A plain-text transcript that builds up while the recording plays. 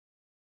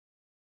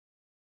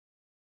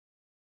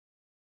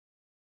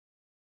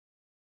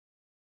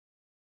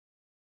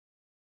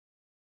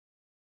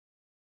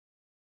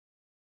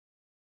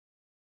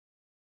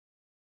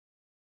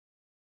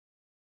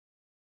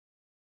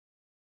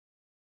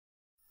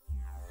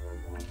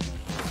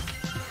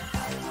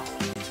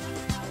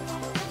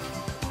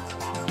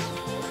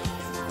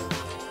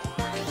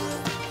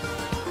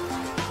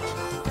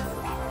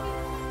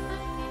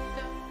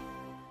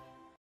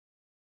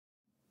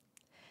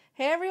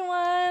Hey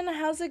everyone,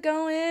 how's it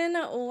going?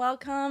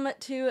 Welcome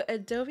to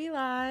Adobe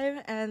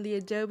Live and the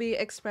Adobe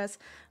Express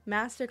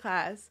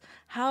Masterclass.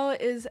 How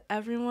is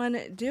everyone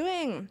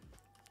doing?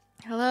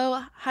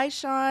 Hello, hi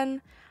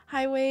Sean,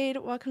 hi Wade,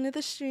 welcome to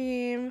the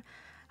stream.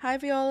 Hi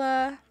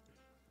Viola.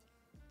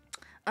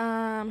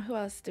 Who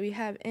else do we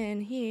have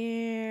in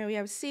here? We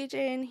have CJ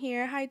in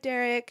here. Hi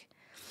Derek.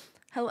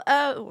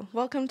 Hello,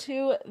 welcome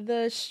to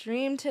the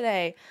stream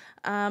today.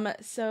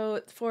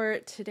 So for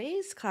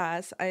today's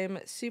class, I'm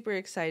super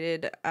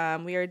excited.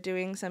 We are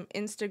doing some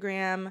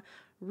Instagram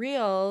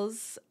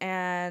Reels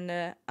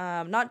and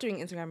not doing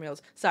Instagram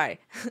Reels.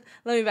 Sorry,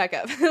 let me back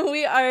up.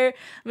 We are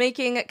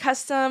making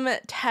custom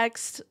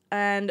text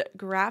and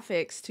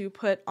graphics to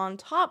put on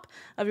top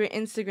of your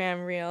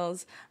Instagram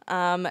Reels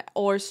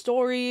or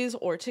stories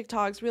or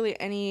TikToks, really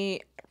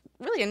any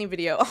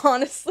video,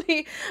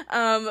 honestly.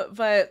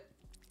 But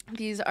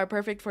these are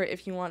perfect for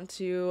if you want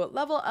to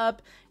level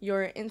up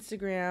your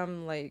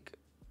Instagram like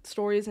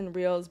stories and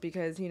reels,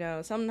 because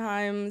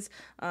sometimes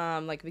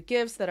like the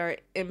gifs that are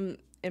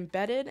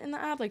embedded in the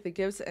app, like the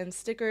gifs and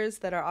stickers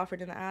that are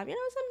offered in the app,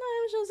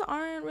 sometimes just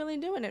aren't really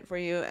doing it for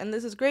you. And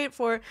this is great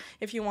for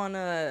if you want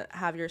to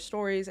have your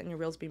stories and your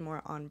reels be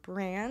more on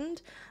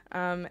brand.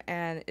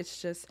 And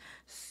it's just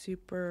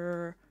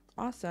super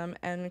awesome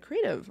and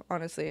creative,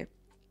 honestly.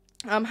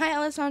 Hi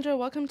Alessandra,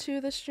 welcome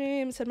to the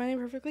stream. Said my name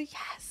perfectly.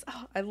 Yes.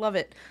 Oh, I love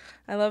it.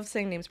 I love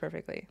saying names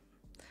perfectly.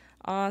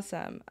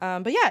 Awesome.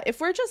 But yeah,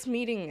 if we're just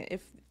meeting,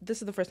 if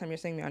this is the first time you're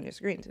seeing me on your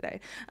screen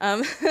today.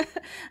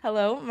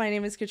 Hello, my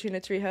name is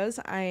Katrina Torrijos.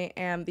 I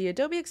am the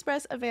Adobe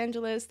Express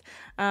evangelist,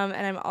 and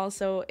I'm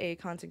also a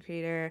content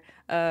creator,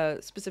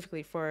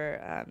 specifically for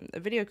a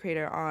video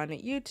creator on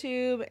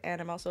YouTube,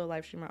 and I'm also a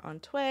live streamer on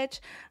Twitch.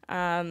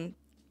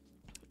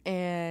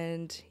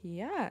 And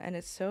yeah, and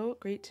it's so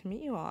great to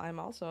meet you all. I'm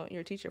also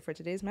your teacher for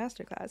today's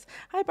masterclass.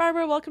 Hi,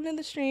 Barbara. Welcome to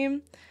the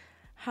stream.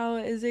 How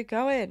is it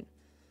going?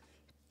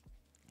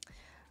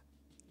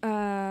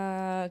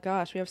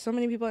 Gosh, we have so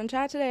many people in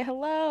chat today.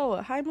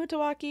 Hello. Hi,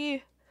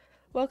 Mutawaki.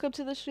 Welcome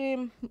to the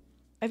stream.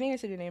 I think I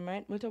said your name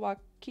right.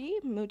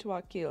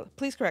 Mutawaki.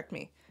 Please correct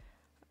me.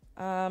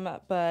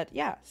 But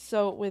yeah,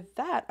 so with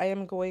that, I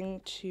am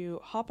going to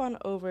hop on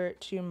over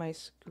to my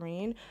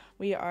screen.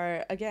 We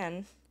are,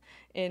 again,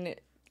 in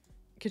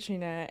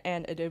Katrina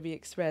and Adobe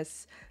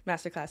Express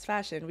Masterclass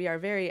fashion. We are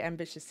very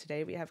ambitious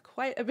today. We have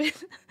quite a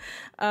bit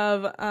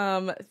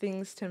of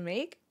things to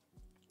make.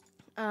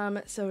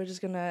 So we're just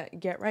gonna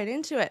get right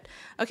into it.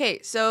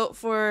 Okay, so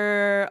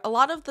for a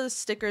lot of the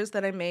stickers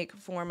that I make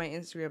for my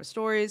Instagram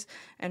stories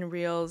and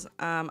reels,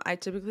 I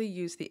typically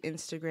use the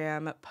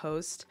Instagram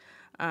post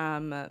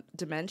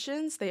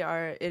dimensions.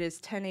 It is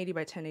 1080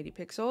 by 1080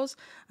 pixels,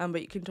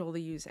 but you can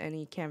totally use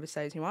any canvas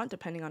size you want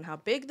depending on how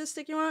big the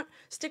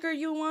sticker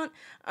you want.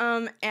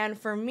 And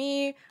for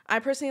me, I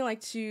personally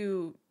like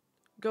to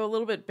go a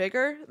little bit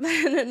bigger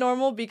than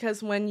normal,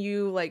 because when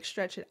you like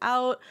stretch it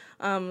out,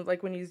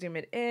 like when you zoom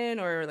it in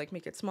or like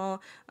make it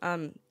small,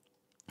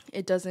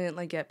 it doesn't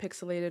like get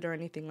pixelated or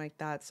anything like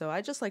that. So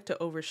I just like to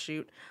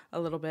overshoot a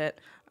little bit,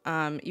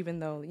 even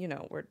though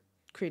we're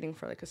creating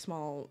for like a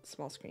small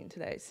screen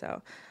today,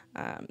 so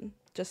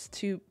just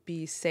to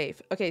be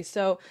safe. Okay,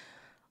 so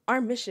our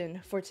mission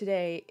for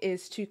today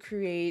is to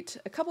create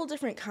a couple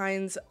different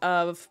kinds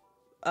of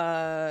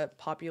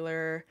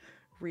popular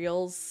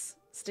reels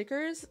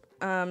stickers.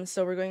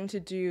 So we're going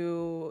to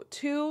do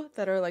 2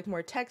 that are like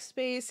more text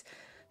based,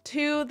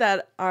 2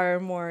 that are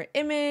more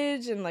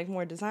image and like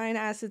more design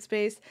assets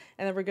based,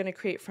 and then we're going to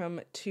create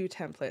from 2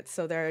 templates.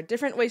 So there are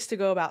different ways to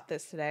go about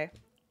this today.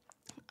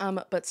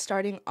 But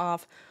starting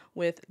off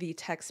with the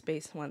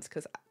text-based ones,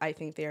 because I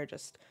think they are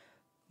just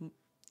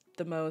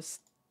the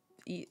most,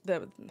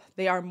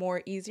 they are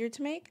more easier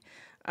to make.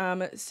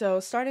 So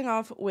starting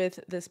off with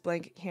this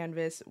blank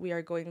canvas, we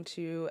are going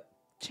to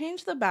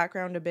change the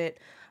background a bit.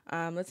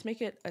 Let's make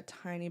it a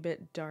tiny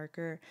bit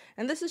darker.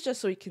 And this is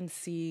just so we can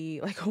see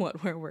like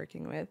what we're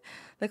working with.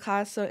 The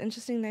class, so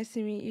interesting. Nice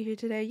to meet you here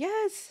today.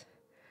 Yes.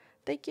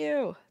 Thank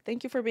you.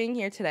 Thank you for being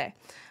here today.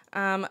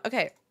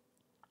 Okay.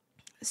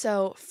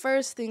 So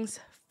first things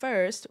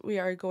first, we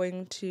are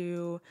going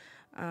to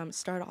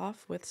start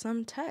off with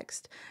some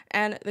text.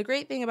 And the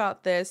great thing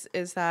about this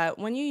is that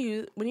when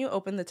you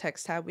open the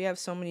text tab, we have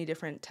so many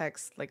different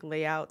text like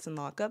layouts and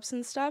lockups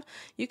and stuff.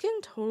 You can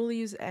totally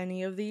use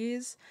any of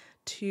these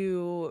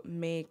to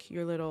make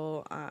your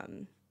little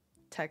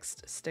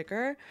text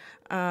sticker,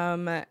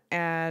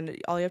 and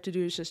all you have to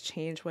do is just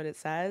change what it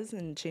says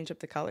and change up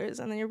the colors,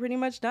 and then you're pretty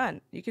much done.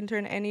 You can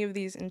turn any of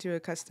these into a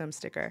custom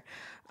sticker.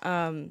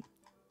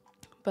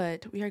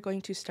 But we are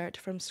going to start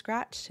from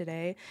scratch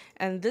today.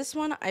 And this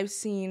one I've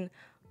seen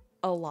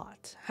a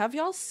lot. Have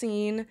y'all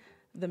seen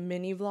the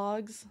mini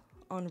vlogs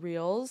on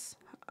Reels?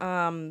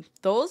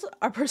 Those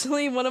are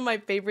personally one of my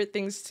favorite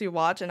things to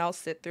watch, and I'll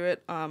sit through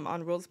it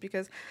on Reels,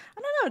 because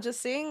I don't know,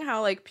 just seeing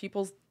how like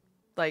people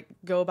like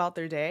go about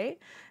their day,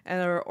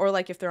 and or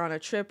like if they're on a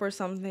trip or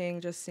something,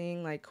 just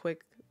seeing like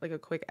a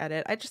quick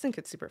edit. I just think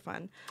it's super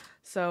fun.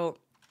 So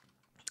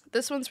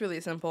this one's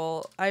really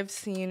simple. I've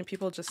seen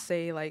people just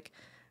say like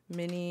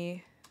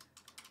mini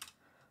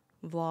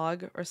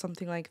vlog or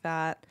something like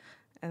that.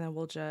 And then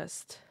we'll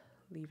just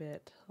leave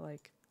it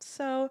like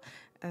so.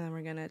 And then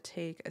we're gonna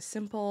take a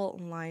simple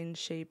line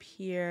shape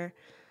here,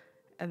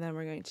 and then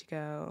we're going to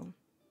go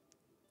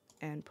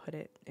and put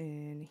it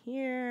in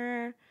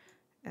here,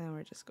 and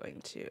we're just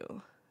going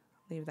to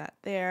leave that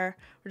there.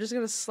 We're just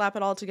gonna slap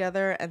it all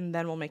together, and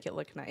then we'll make it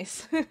look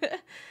nice.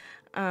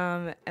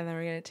 And then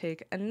we're gonna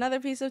take another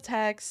piece of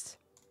text,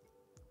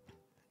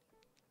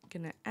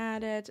 gonna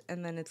add it,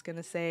 and then it's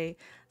gonna say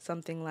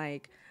something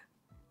like,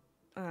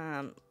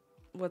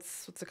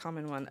 what's a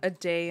common one? A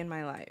day in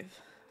my life,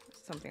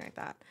 something like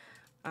that.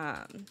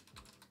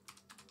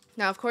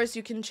 Now, of course,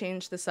 you can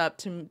change this up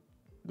to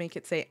make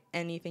it say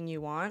anything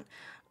you want.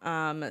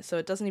 So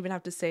it doesn't even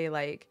have to say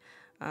like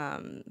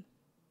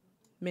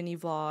mini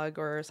vlog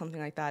or something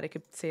like that. It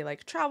could say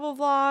like travel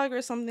vlog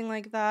or something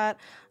like that.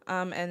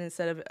 And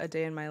instead of a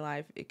day in my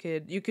life,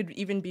 you could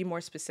even be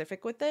more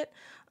specific with it.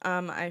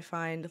 I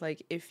find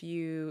like if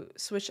you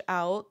switch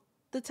out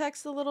the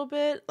text a little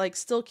bit, like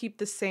still keep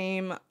the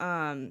same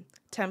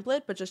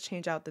template, but just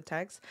change out the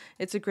text.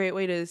 It's a great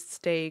way to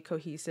stay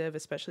cohesive,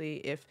 especially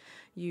if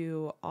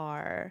you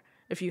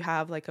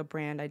have like a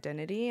brand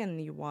identity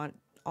and you want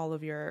all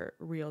of your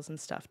reels and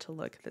stuff to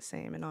look the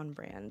same and on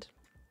brand.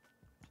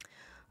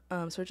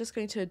 So we're just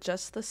going to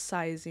adjust the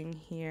sizing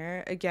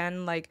here.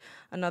 Again, like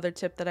another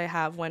tip that I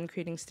have when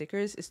creating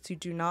stickers is to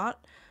do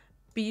not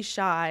be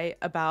shy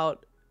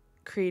about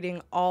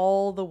creating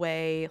all the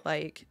way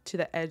like to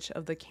the edge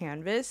of the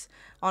canvas.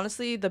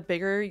 Honestly, the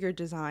bigger your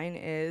design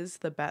is,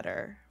 the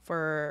better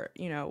for,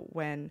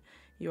 when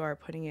you are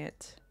putting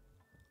it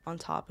on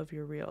top of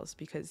your reels,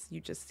 because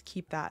you just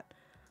keep that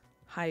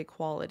high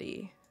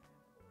quality.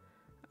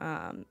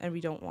 And we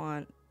don't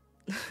want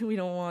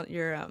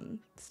your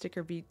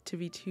sticker to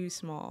be too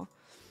small.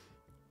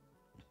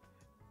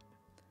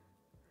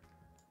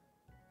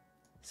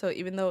 So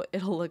even though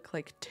it'll look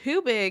like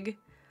too big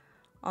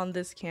on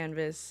this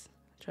canvas,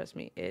 trust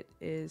me, it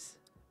is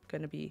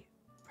gonna be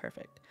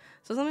perfect.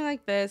 So something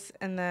like this,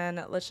 and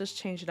then let's just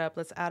change it up.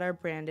 Let's add our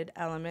branded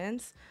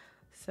elements.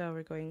 So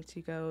we're going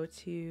to go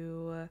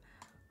to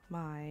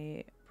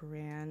my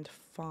brand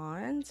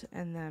font,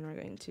 and then we're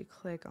going to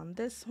click on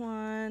this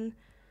one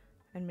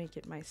and make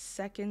it my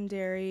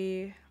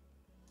secondary.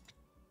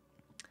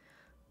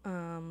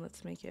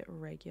 Let's make it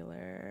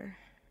regular,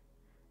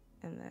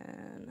 and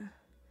then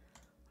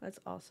let's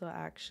also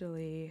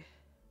actually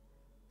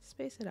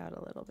space it out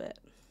a little bit.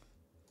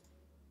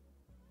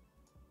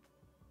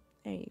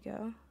 There you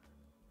go.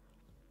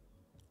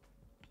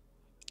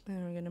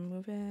 And we're gonna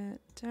move it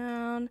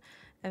down,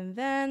 and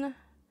then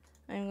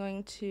I'm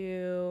going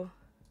to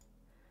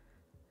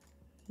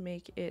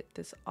make it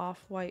this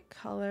off-white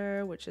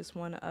color, which is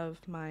one of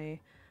my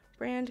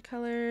brand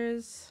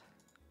colors.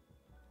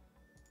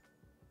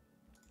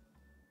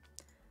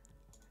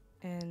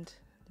 And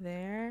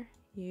there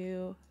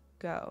you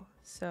go.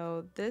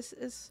 So this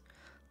is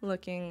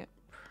looking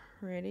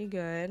pretty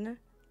good.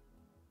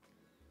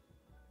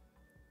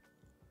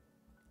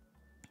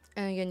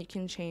 And again, you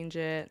can change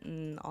it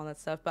and all that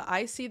stuff. But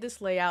I see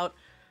this layout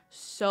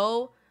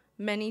so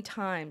many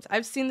times.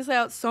 I've seen this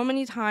layout so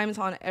many times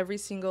on every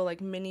single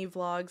like mini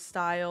vlog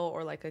style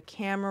or like a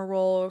camera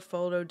roll or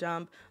photo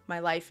dump, my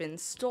life in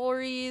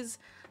stories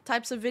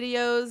types of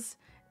videos.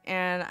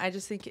 And I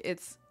just think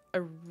it's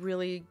a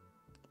really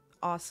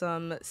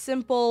awesome,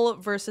 simple,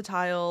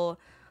 versatile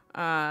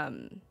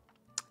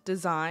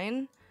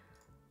design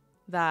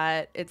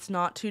that it's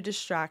not too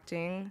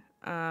distracting,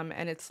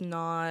 and it's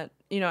not,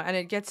 and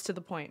it gets to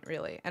the point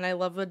really. And I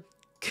love a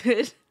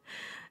good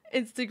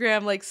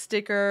Instagram like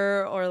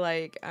sticker or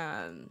like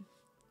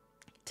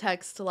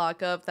text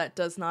lockup that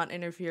does not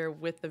interfere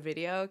with the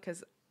video,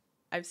 because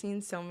I've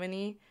seen so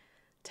many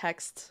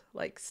text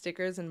like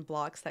stickers and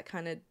blocks that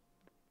kind of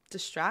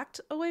distract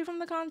away from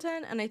the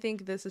content, and I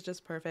think this is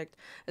just perfect,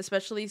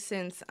 especially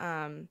since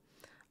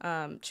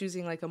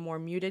choosing like a more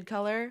muted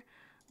color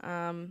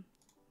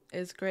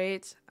is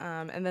great.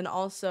 And then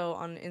also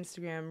on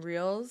Instagram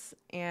Reels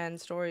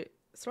and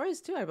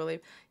stories too, I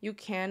believe, you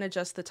can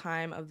adjust the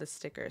time of the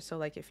sticker. So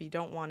like if you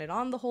don't want it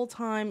on the whole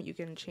time, you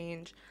can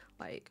change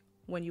like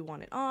when you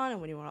want it on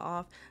and when you want it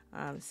off.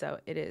 So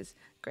it is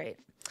great.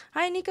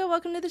 Hi Nico,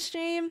 welcome to the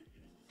stream.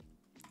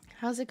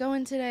 How's it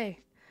going today?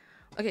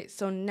 Okay,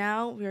 so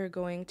now we're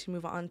going to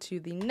move on to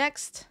the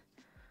next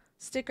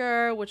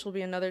sticker, which will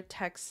be another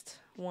text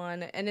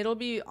one, and it'll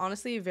be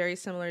honestly very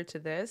similar to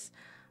this,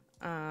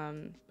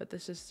 but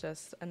this is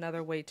just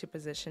another way to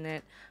position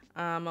it.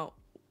 Not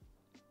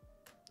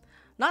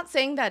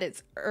saying that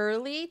it's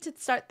early to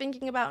start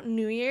thinking about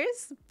New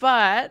Year's,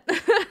 but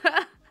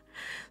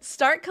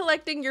start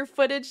collecting your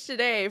footage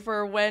today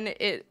for when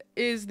it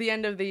is the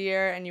end of the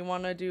year and you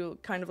want to do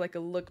kind of like a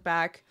look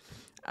back.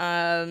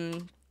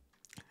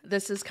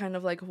 This is kind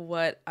of like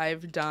what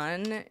I've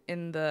done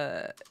in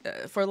the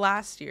for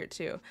last year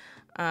too.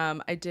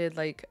 I did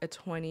like a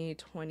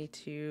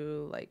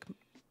 2022 like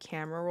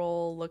camera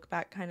roll look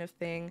back kind of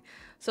thing.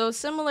 So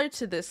similar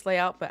to this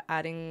layout, but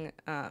adding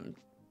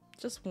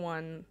just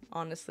one,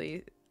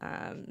 honestly,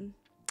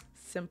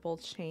 simple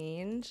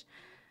change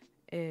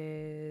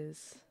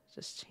is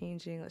just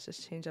changing. Let's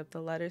just change up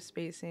the letter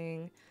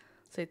spacing.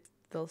 So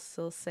they'll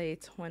still say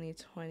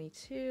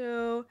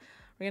 2022.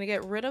 We're gonna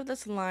get rid of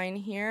this line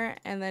here,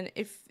 and then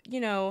if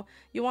you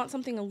want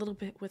something a little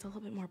bit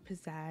more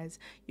pizzazz,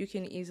 you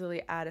can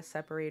easily add a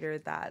separator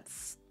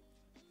that's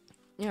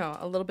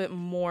a little bit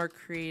more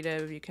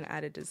creative. You can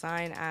add a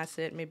design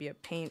asset, maybe a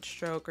paint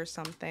stroke or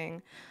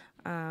something,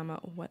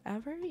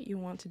 whatever you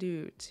want to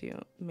do to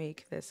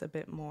make this a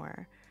bit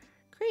more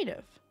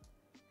creative.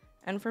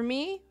 And for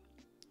me,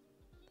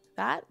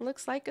 that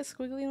looks like a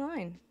squiggly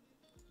line.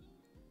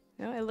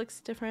 It looks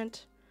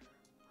different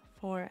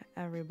for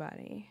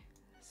everybody.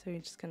 So you're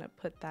just gonna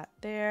put that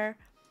there,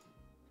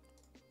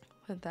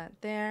 and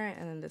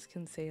then this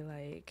can say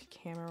like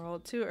camera roll.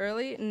 Too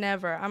early?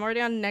 Never. I'm already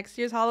on next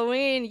year's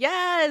Halloween.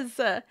 Yes!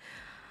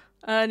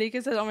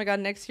 Nika says, oh my god,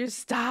 next year's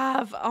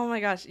stuff. Oh my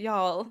gosh,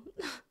 y'all.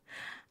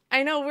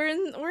 I know, we're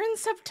in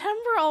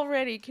September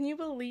already. Can you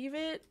believe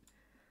it?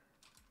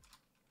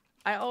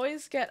 I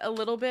always get a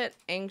little bit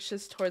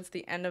anxious towards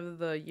the end of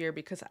the year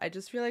because I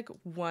just feel like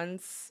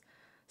once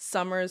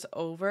summer's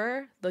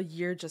over, the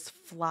year just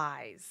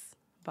flies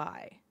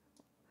by.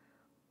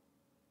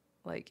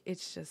 Like,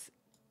 it's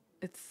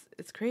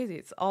crazy.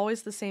 It's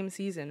always the same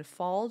season.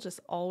 Fall just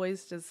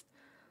always just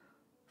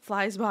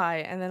flies by,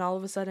 and then all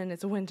of a sudden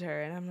it's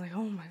winter, and I'm like,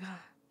 oh my god.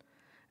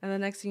 And the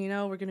next thing you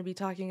know, we're going to be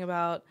talking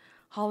about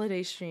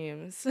holiday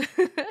streams.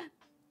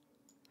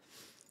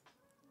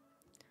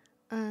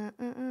 I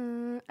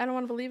don't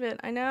want to believe it.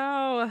 I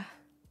know.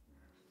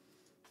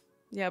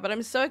 Yeah, but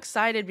I'm so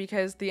excited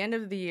because the end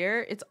of the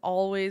year, it's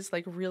always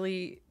like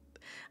really,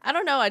 I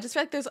don't know. I just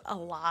feel like there's a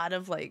lot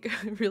of like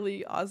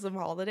really awesome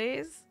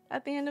holidays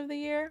at the end of the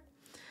year.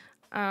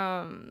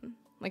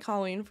 Like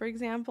Halloween, for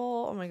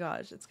example. Oh my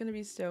gosh, it's going to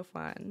be so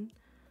fun.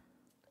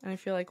 And I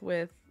feel like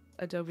with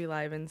Adobe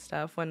Live and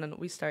stuff, when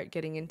we start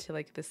getting into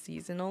like the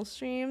seasonal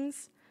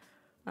streams,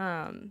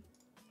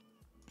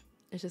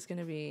 it's just going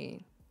to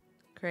be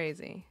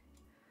crazy.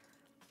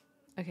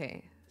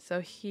 Okay, so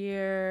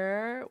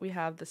here we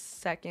have the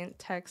second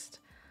text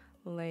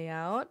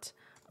layout.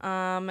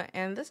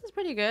 And this is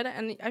pretty good.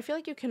 And I feel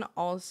like you can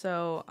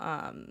also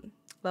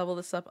level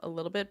this up a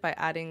little bit by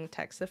adding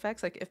text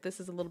effects. Like if this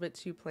is a little bit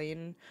too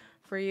plain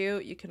for you,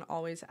 you can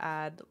always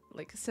add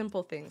like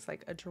simple things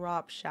like a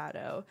drop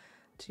shadow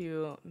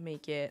to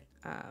make it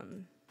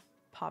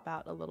pop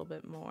out a little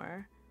bit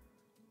more.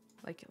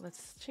 Like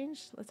let's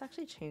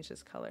actually change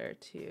this color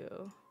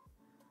to,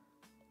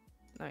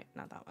 no, wait,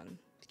 not that one.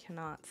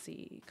 Cannot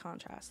see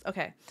contrast.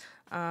 Okay.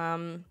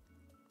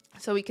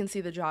 So we can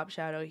see the drop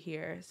shadow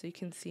here. So you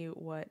can see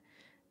what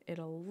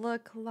it'll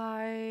look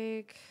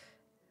like.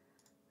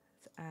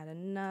 Let's add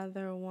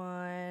another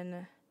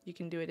one. You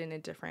can do it in a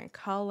different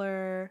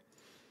color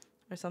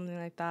or something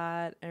like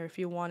that. Or if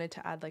you wanted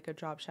to add like a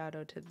drop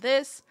shadow to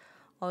this,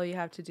 all you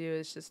have to do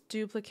is just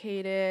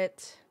duplicate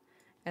it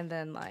and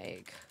then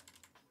like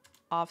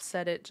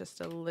offset it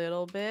just a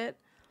little bit.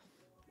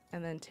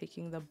 And then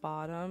taking the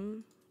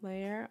bottom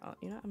layer, oh,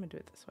 I'm gonna do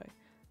it this way.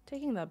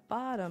 Taking the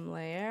bottom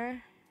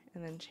layer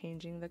and then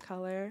changing the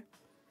color,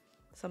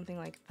 something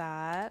like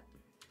that.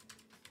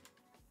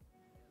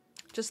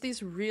 Just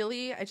these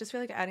really, I just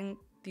feel like adding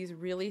these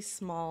really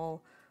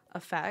small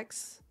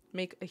effects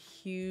make a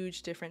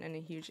huge difference and a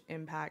huge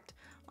impact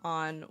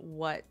on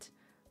what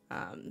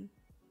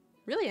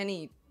really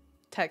any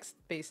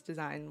text-based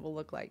design will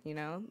look like,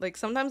 Like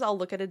sometimes I'll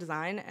look at a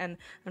design and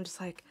I'm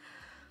just like,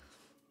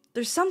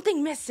 there's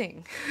something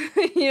missing,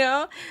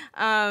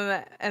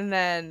 and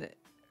then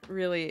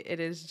really it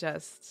is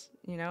just,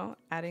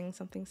 adding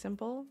something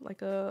simple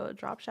like a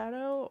drop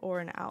shadow or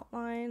an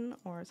outline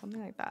or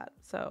something like that.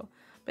 So,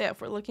 but yeah,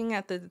 if we're looking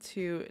at the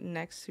two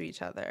next to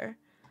each other,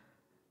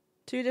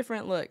 two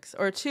different looks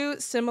or two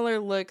similar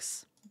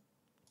looks,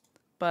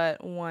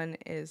 but one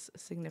is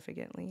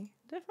significantly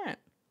different.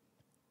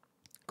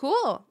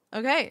 Cool.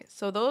 Okay,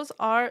 so those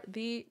are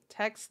the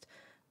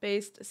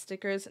text-based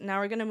stickers. Now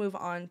we're going to move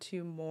on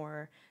to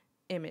more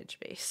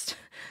image-based.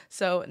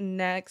 So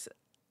next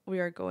we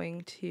are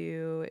going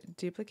to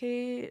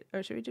duplicate,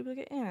 or should we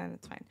duplicate? Yeah,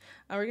 that's fine.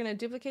 We're going to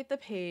duplicate the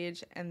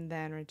page, and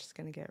then we're just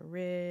going to get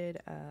rid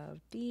of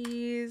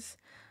these.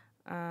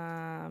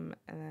 And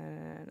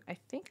then I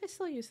think I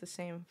still use the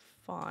same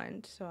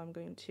font, so I'm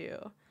going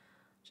to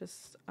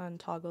just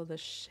untoggle the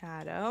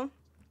shadow.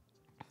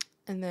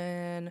 And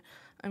then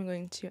I'm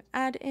going to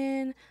add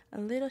in a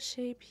little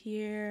shape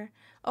here.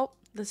 Oh,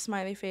 the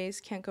smiley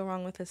face. Can't go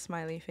wrong with a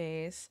smiley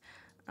face.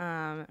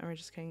 And we're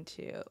just going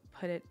to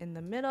put it in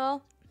the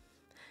middle.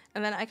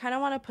 And then I kind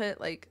of want to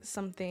put like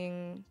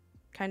something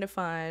kind of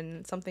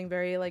fun, something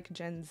very like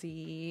Gen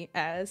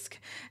Z-esque.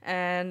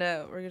 And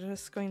we're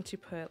just going to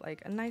put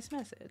like a nice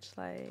message,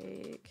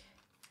 like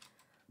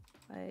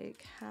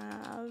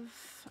have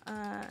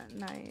a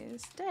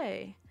nice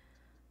day.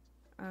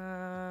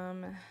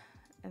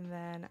 And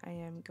then I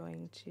am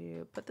going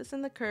to put this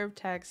in the curved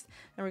text,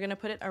 and we're going to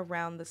put it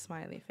around the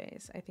smiley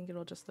face. I think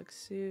it'll just look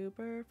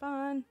super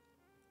fun.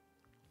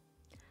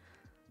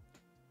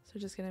 So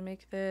just gonna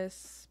make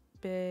this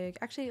big.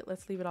 Actually,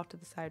 let's leave it off to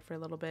the side for a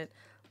little bit.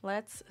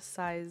 Let's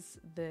size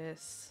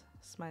this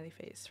smiley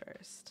face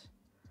first.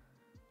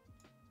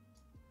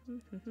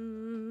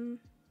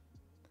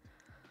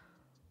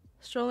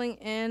 Strolling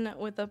in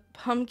with a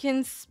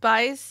pumpkin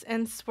spice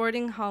and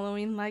sporting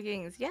Halloween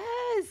leggings.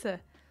 Yes!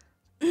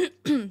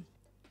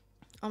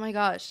 Oh my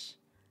gosh.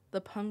 The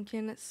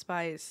pumpkin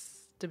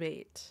spice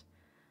debate.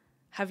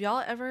 Have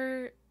y'all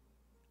ever...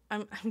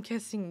 I'm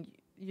guessing,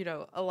 you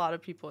know, a lot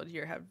of people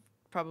here have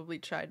probably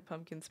tried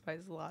pumpkin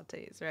spice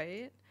lattes,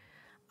 right?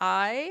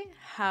 I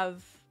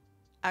have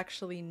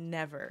actually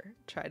never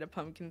tried a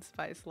pumpkin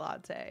spice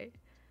latte.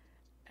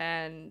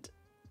 And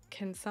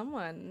can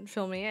someone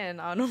fill me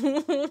in on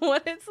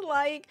what it's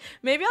like?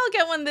 Maybe I'll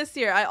get one this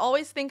year. I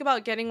always think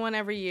about getting one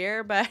every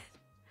year, but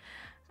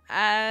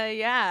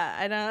yeah,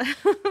 I don't...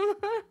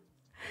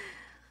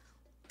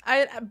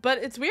 But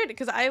it's weird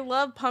because I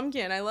love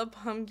pumpkin. I love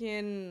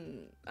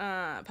pumpkin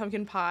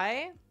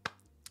pie.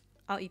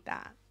 I'll eat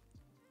that.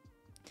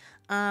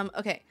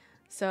 Okay,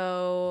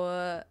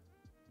 so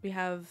we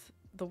have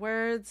the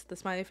words, the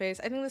smiley face.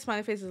 I think the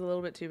smiley face is a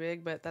little bit too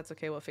big, but that's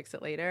okay. We'll fix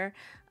it later.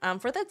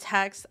 For the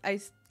text, I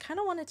kind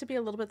of want it to be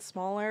a little bit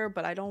smaller,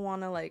 but I don't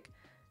want to, like,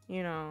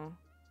 you know,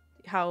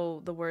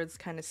 how the words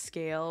kind of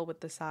scale with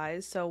the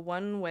size. So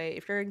one way,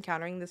 if you're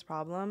encountering this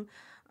problem,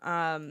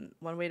 one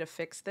way to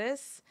fix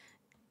this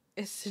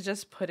is to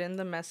just put in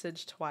the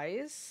message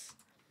twice,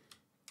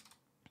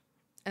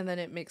 and then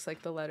it makes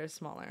like the letters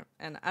smaller.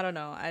 And I don't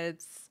know,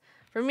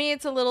 for me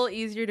it's a little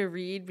easier to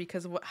read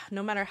because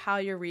no matter how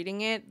you're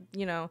reading it,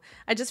 you know,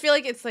 I just feel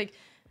like it's like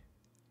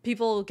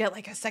people get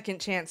like a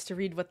second chance to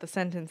read what the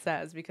sentence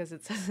says because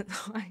it says it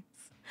twice.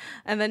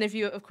 And then if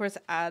you of course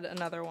add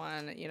another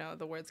one, you know,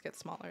 the words get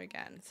smaller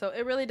again. So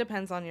it really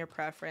depends on your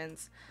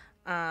preference.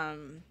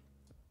 But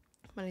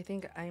I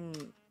think I'm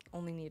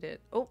only needed.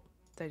 Oh,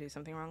 did I do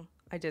something wrong?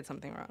 I did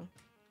something wrong.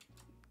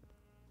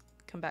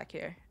 Come back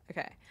here.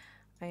 Okay.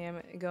 I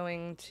am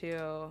going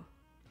to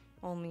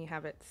only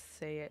have it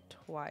say it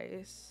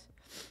twice.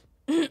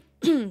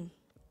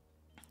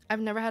 I've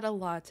never had a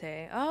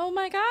latte. Oh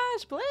my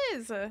gosh,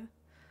 Blizz!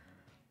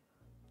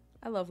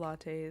 I love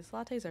lattes.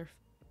 Lattes are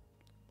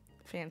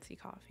fancy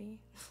coffee.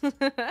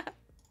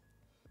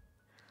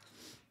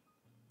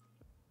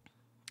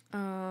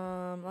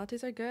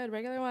 Lattes are good.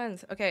 Regular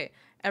ones. Okay,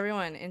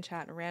 everyone in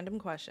chat, random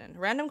question.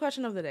 Random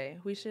question of the day.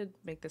 We should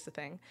make this a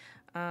thing.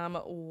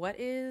 What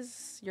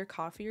is your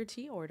coffee or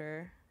tea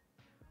order?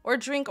 Or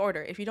drink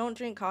order. If you don't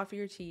drink coffee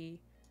or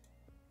tea,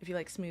 if you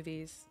like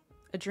smoothies,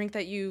 a drink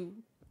that you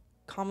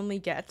commonly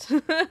get,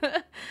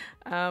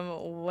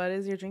 what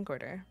is your drink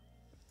order?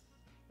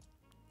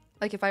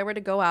 Like if I were to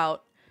go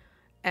out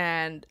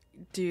and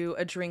do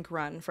a drink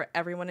run for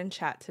everyone in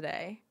chat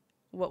today,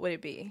 what would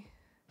it be?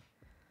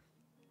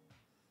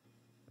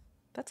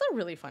 That's a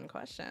really fun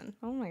question.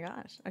 Oh my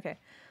gosh. Okay.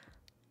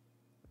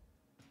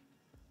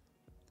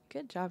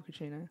 Good job,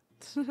 Katrina.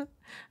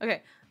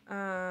 Okay.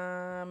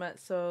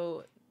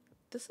 So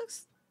this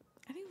looks,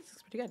 I think this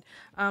looks pretty good.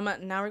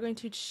 Now we're going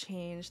to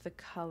change the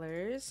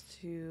colors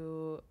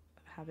to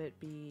have it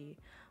be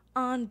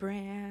on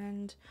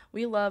brand.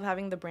 We love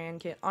having the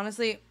brand kit.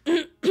 Honestly,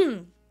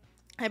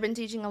 I've been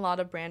teaching a lot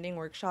of branding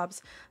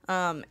workshops,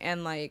 and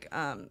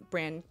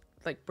brand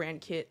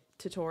kit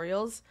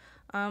tutorials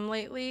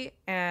lately,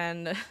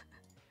 and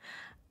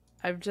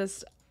I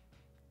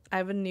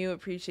have a new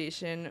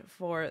appreciation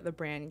for the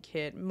brand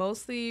kit,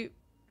 mostly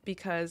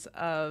because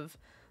of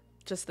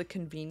just the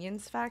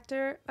convenience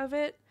factor of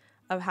it,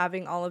 of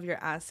having all of your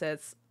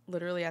assets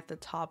literally at the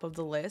top of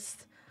the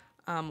list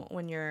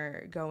when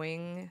you're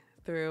going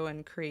through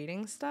and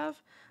creating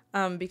stuff,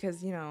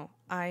 because, you know,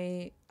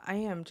 I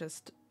am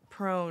just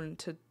prone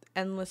to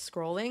endless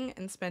scrolling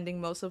and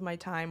spending most of my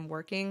time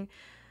working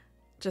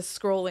just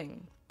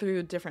scrolling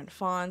through different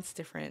fonts,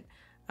 different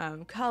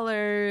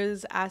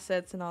colors,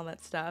 assets, and all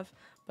that stuff.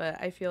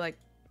 But I feel like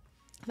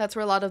that's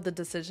where a lot of the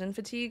decision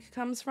fatigue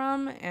comes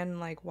from, and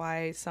like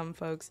why some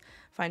folks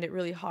find it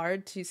really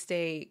hard to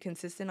stay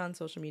consistent on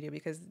social media,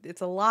 because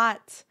it's a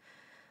lot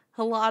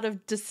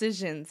of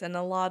decisions and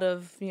a lot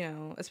of, you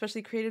know,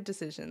 especially creative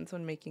decisions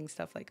when making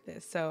stuff like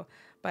this. So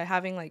by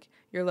having like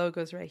your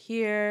logos right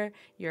here,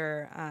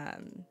 your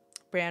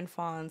brand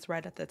fonts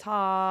right at the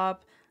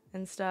top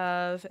and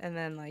stuff, and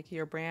then like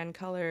your brand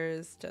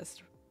colors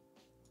just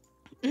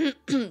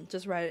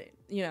right,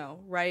 you know,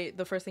 right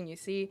the first thing you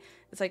see,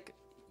 it's like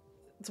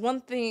it's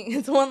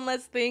one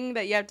less thing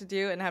that you have to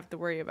do and have to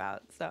worry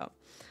about. So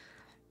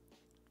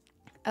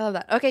I love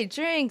that. Okay,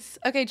 drinks.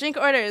 Okay, drink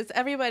orders.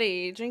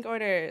 Everybody, drink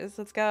orders.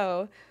 Let's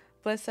go.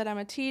 Bliss said I'm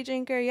a tea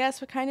drinker.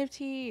 Yes, what kind of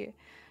tea?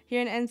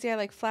 Here in NC, I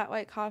like flat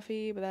white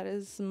coffee, but that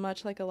is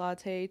much like a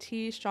latte.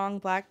 Tea, strong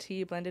black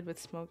tea blended with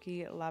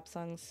smoky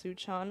lapsang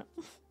souchong.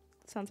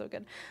 Sounds so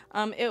good.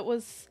 It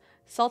was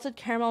salted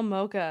caramel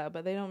mocha,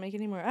 but they don't make it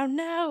anymore. Oh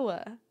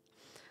no!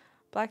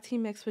 Black tea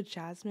mixed with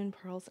jasmine,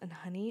 pearls, and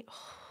honey.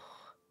 Oh,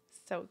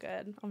 so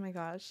good. Oh my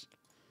gosh.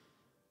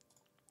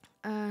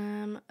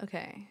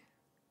 Okay.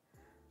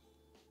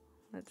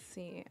 Let's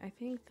see. I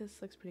think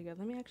this looks pretty good.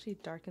 Let me actually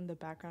darken the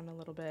background a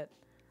little bit.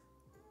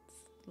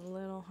 It's a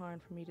little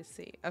hard for me to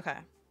see. Okay.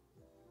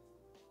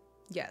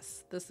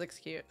 Yes, this looks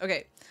cute.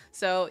 Okay,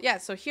 so yeah,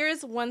 so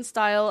here's one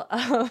style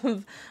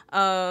of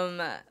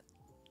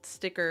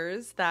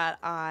stickers that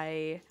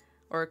what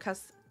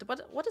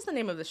is the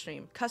name of the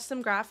stream?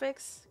 Custom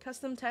graphics,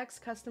 custom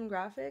text, custom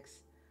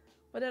graphics.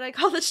 What did I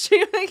call the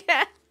stream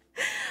again?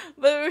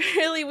 But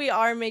really, we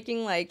are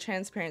making like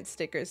transparent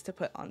stickers to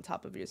put on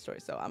top of your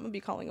story. So I'm gonna be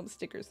calling them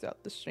stickers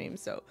throughout the stream.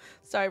 So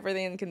sorry for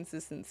the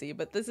inconsistency,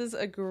 but this is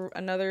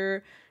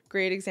another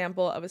great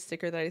example of a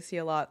sticker that I see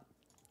a lot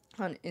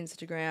on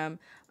Instagram,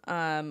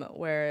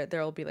 where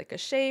there will be like a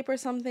shape or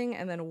something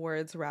and then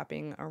words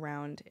wrapping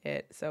around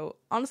it. So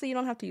honestly, you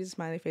don't have to use a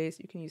smiley face.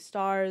 You can use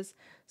stars,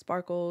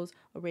 sparkles,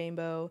 a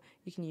rainbow.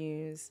 You can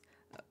use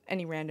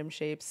any random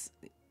shapes,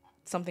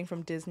 something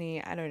from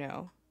Disney. I don't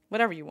know,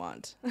 whatever you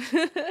want.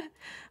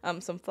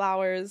 Some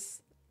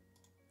flowers,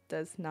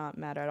 does not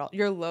matter at all.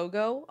 Your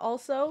logo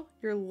also,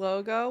 your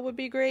logo would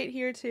be great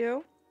here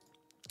too.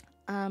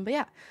 But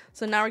yeah,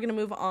 so now we're gonna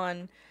move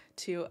on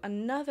to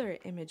another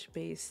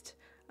image-based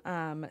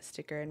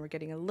sticker, and we're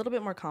getting a little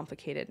bit more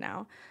complicated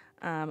now.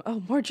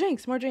 Oh, more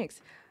drinks.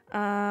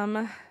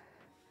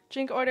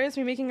 Drink orders,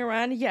 we're making a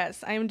run.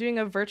 Yes, I am doing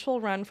a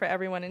virtual run for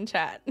everyone in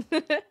chat.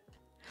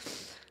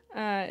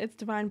 It's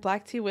divine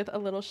black tea with a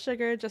little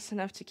sugar, just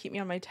enough to keep me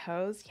on my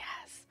toes.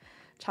 Yes.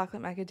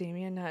 Chocolate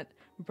macadamia nut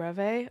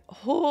breve.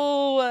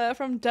 Oh,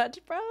 from Dutch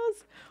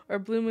Bros. Or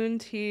blue moon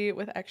tea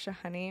with extra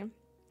honey.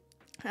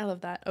 I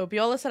love that. Oh,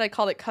 Biola said I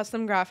called it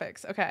custom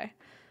graphics. Okay.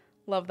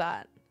 Love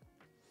that.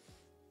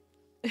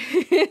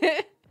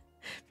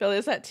 Billy,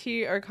 is that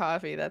tea or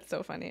coffee? That's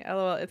so funny.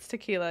 LOL, it's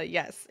tequila.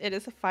 Yes, it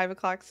is 5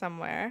 o'clock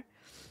somewhere.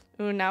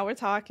 Ooh, now we're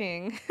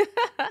talking.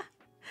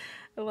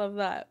 I love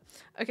that.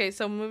 Okay,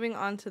 so moving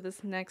on to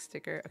this next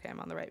sticker. Okay,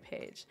 I'm on the right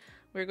page.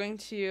 We're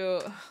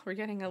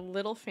getting a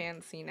little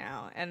fancy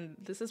now, and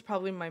this is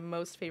probably my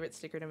most favorite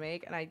sticker to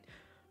make, and I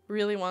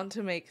really want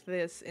to make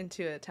this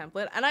into a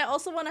template. And I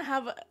also want to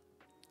have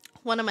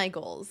one of my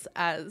goals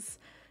as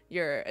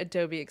your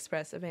Adobe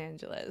Express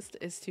evangelist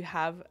is to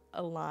have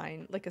a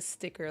line, like a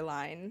sticker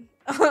line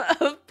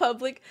of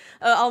public.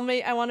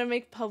 I want to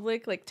make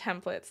public like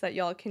templates that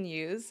y'all can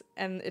use,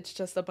 and it's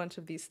just a bunch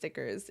of these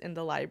stickers in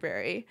the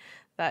library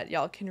that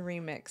y'all can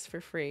remix for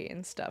free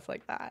and stuff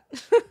like that.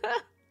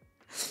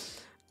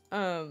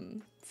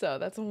 So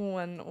that's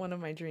one of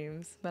my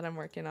dreams that I'm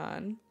working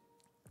on.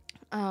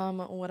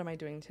 What am I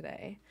doing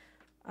today?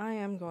 I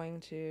am going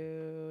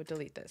to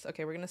delete this.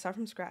 Okay, we're gonna start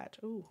from scratch.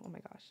 Ooh, oh my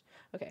gosh.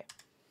 Okay.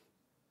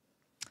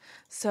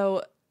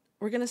 So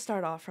we're gonna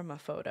start off from a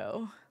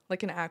photo,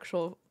 like an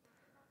actual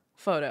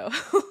photo.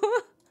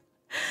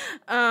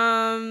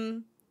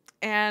 And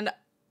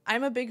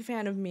I'm a big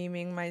fan of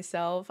memeing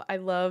myself. I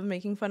love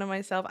making fun of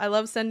myself. I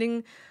love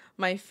sending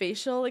my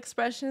facial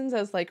expressions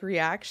as like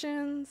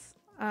reactions.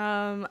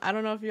 I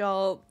don't know if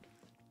y'all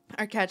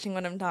are catching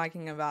what I'm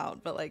talking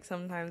about, but like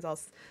sometimes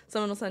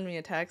someone will send me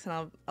a text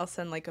and I'll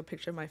send like a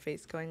picture of my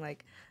face going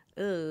like,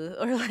 ugh,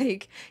 or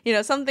like, you know,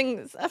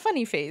 a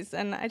funny face,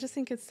 and I just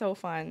think it's so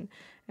fun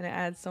and it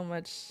adds so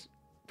much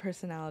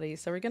personality.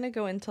 So we're gonna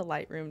go into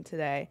Lightroom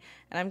today,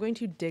 and I'm going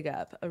to dig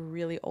up a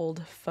really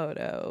old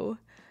photo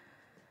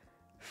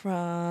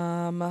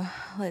from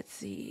let's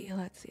see,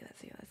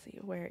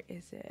 where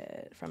is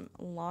it? From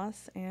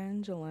Los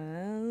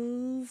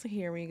Angeles.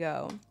 Here we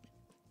go.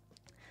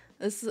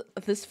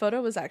 This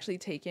photo was actually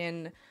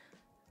taken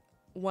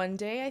one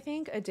day, I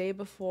think, a day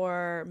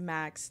before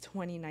Max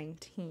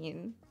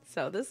 2019.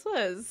 So this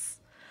was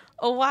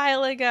a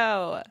while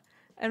ago.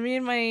 And me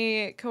and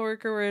my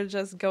coworker were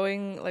just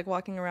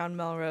walking around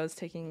Melrose,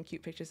 taking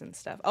cute pictures and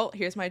stuff. Oh,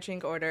 here's my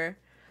drink order.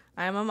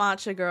 I'm a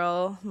matcha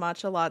girl,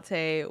 matcha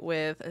latte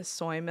with a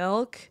soy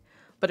milk.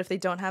 But if they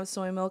don't have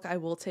soy milk, I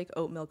will take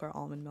oat milk or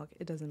almond milk.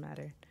 It doesn't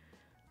matter.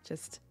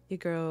 Just your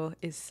girl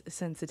is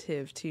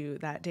sensitive to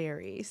that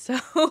dairy. So,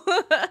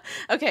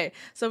 okay.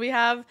 So we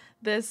have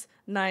this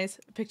nice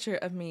picture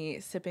of me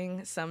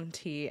sipping some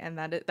tea, and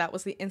that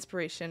was the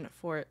inspiration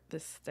for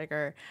this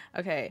sticker.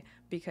 Okay,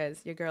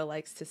 because your girl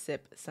likes to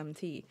sip some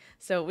tea.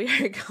 So we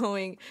are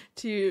going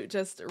to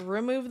just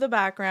remove the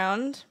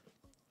background.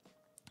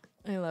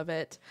 I love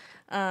it.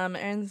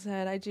 Erin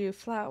said, I do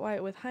flat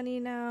white with honey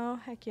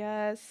now. Heck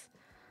yes.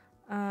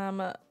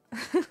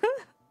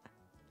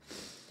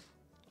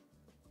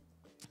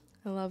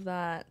 I love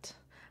that.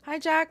 Hi,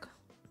 Jack.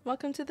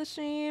 Welcome to the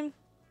stream.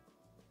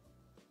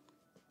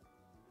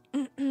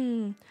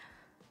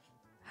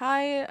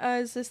 Hi,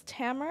 is this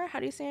Tamer?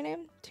 How do you say your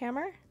name?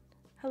 Tamer?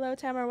 Hello,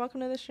 Tamer.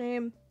 Welcome to the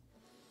stream.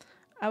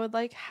 I would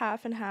like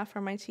half and half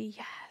for my tea.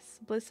 Yes.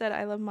 Bliss said,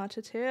 I love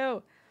matcha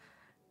too.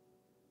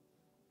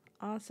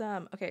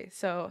 Awesome. Okay,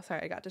 so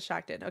sorry, I got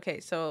distracted. Okay,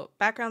 so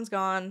background's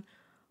gone.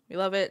 We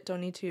love it. Don't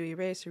need to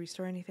erase or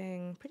restore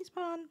anything. Pretty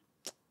spot on.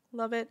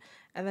 Love it.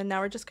 And then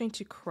now we're just going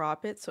to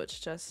crop it so it's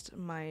just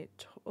my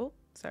we're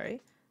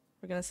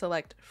going to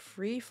select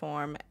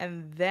freeform,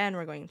 and then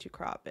we're going to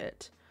crop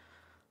it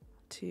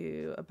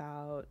to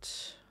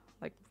about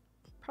like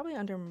probably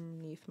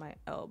underneath my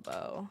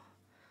elbow.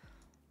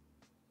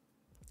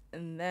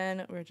 And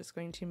then we're just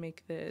going to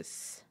make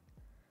this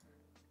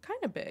kind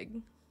of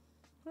big,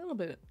 a little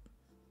bit,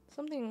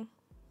 something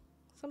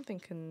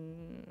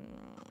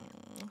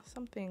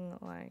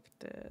like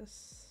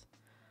this.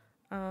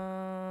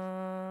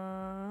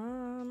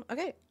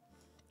 Okay.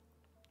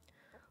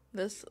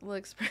 This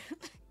looks pretty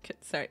good.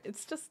 Sorry,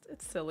 it's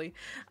silly.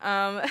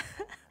 And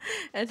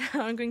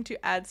now I'm going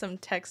to add some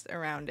text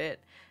around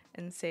it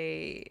and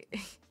say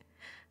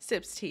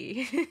sips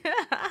tea.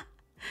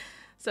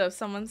 So if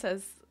someone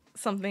says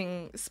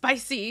something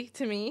spicy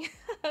to me,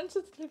 I'm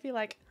just gonna be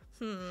like,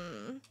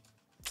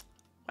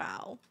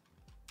 wow.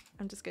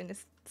 I'm just going to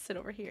sit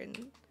over here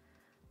and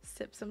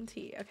sip some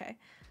tea. Okay.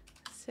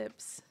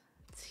 Sips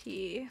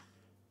tea.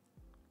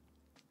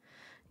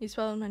 You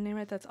spelled my name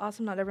right. That's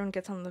awesome. Not everyone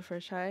gets on the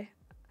first try.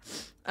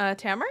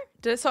 Tamer?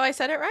 So I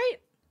said it right?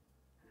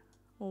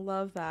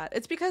 Love that.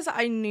 It's because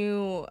I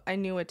knew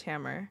a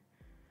Tamer.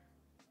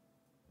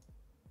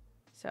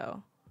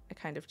 So I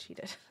kind of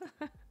cheated.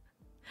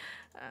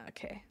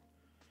 Okay.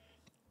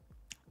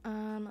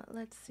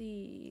 Let's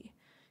see.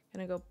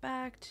 Gonna go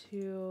back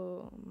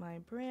to my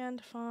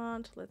brand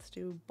font. Let's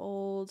do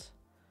bold.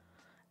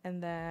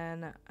 And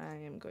then I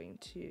am going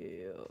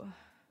to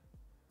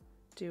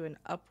do an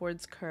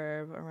upwards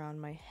curve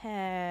around my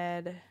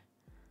head.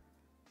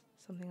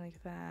 Something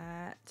like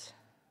that.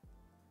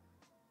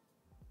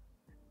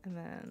 And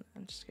then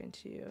I'm just going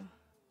to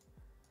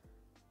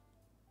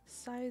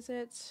size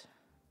it.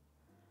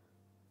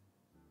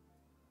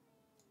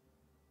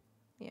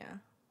 Yeah.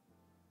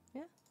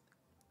 Yeah.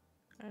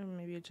 Or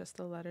maybe adjust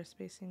the letter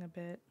spacing a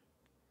bit.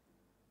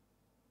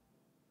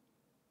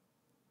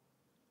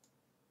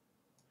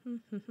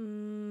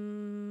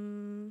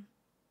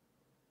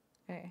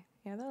 Okay.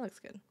 Yeah, that looks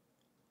good.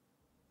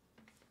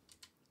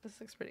 This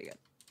looks pretty good.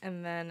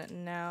 And then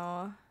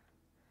now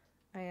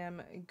I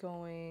am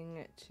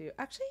going to,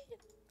 actually,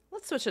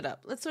 let's switch it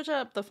up. Let's switch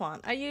up the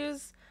font. I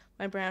use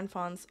my brand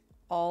fonts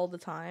all the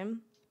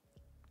time.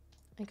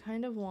 I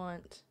kind of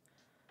want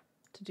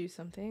to do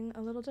something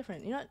a little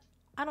different. You know what?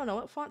 I don't know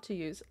what font to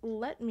use.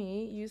 Let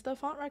me use the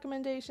font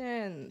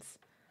recommendations.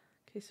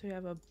 Okay, so we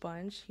have a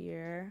bunch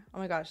here. Oh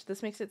my gosh,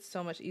 this makes it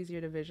so much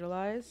easier to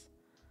visualize.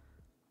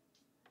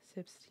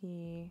 Sips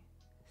tea,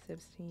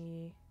 sips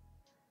tea.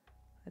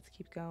 Let's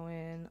keep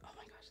going. Oh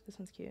my gosh, this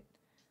one's cute.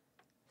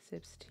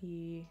 Sips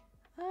tea.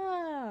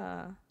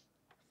 Ah.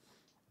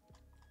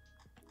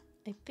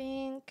 I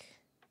think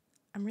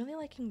I'm really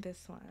liking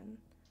this one.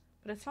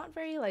 But it's not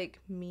very like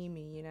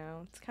memey, you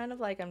know? It's kind of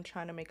like I'm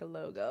trying to make a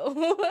logo.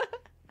 Let's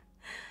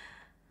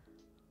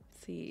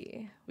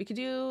see. We could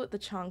do the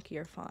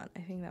chunkier font.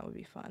 I think that would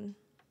be fun.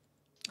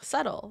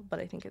 Subtle, but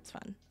I think it's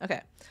fun.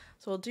 Okay,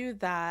 so we'll do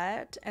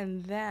that.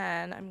 And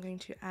then I'm going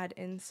to add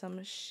in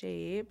some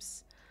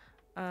shapes.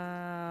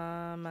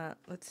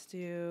 Let's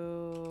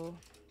do...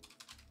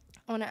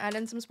 I want to add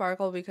in some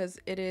sparkle because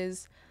it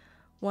is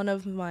one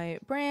of my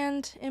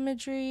brand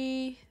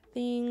imagery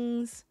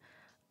things.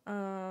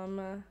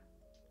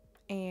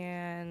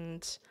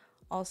 And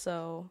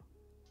also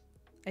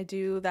I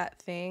do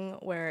that thing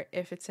where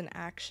if it's an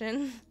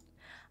action,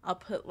 I'll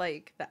put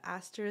like the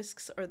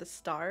asterisks or the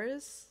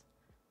stars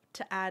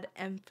to add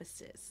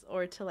emphasis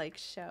or to like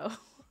show,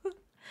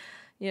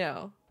 you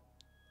know,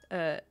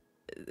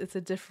 it's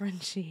a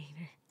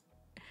differentiator.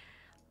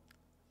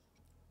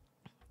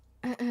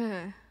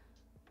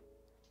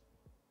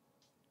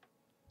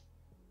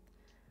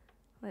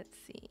 Let's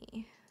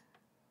see.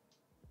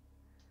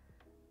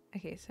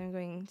 Okay, so I'm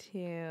going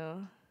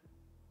to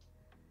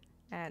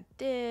add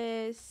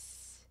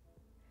this,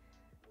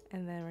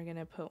 and then we're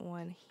gonna put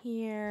one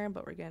here,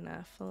 but we're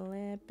gonna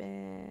flip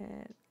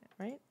it,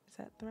 right? Is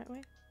that the right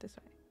way? This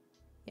way.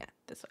 Yeah,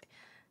 this way.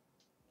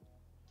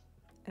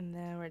 And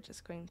then we're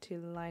just going to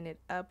line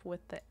it up with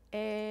the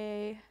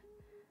A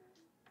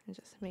and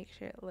just make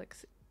sure it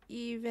looks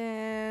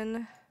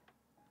even.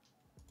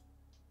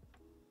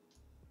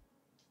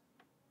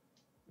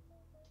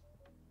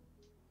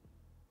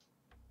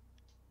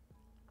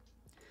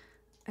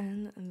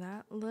 And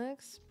that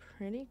looks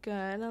pretty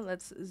good.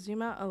 Let's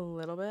zoom out a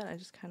little bit. I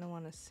just kind of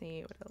want to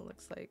see what it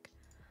looks like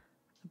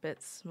a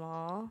bit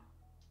small.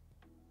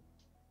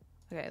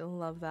 Okay, I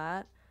love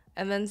that.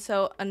 And then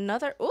so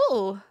another,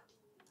 ooh,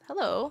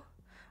 hello.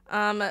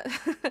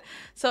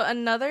 So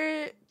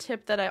another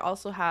tip that I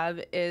also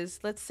have is,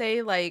 let's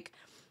say like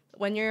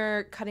when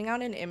you're cutting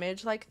out an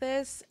image like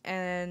this,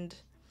 and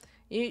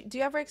do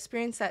you ever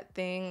experience that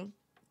thing,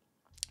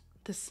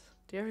 do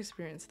you ever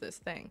experience this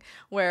thing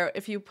where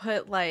if you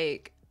put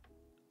like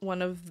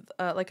one of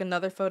like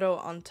another photo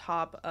on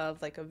top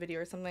of like a video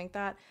or something like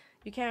that,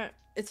 you can't,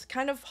 it's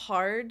kind of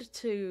hard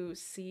to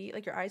see,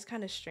 like your eyes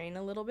kind of strain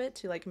a little bit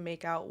to like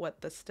make out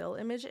what the still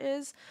image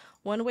is.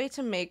 One way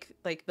to make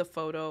like the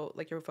photo,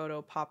 like your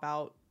photo, pop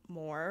out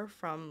more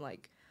from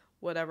like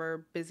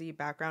whatever busy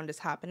background is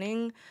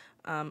happening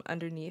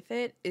underneath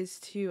it is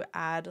to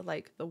add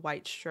like the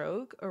white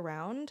stroke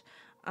around.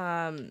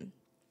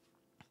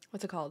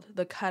 what's it called?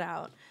 The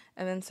cutout.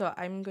 And then so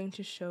I'm going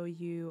to show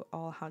you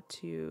all how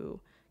to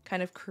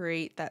kind of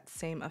create that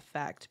same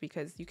effect,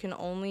 because you can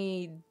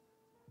only,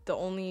 the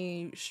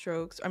only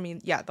strokes, I mean,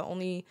 yeah, the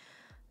only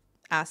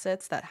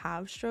assets that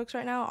have strokes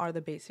right now are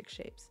the basic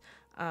shapes.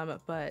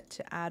 But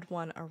to add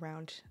one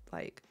around,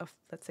 like,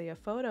 let's say a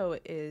photo,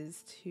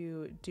 is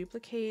to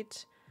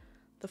duplicate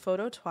the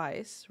photo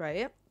twice,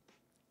 right?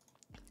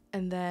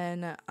 And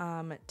then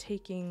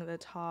taking the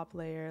top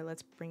layer,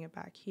 let's bring it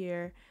back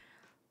here.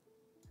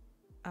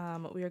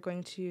 We are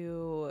going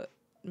to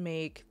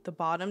make the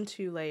bottom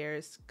 2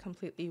 layers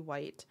completely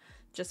white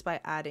just by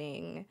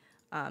adding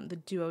the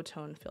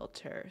duotone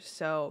filter.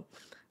 So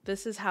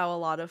this is how a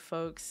lot of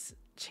folks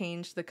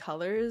change the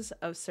colors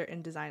of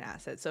certain design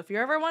assets. So if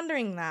you're ever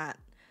wondering that,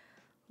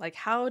 like,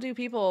 how do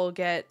people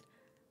get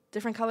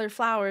different colored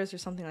flowers or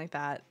something like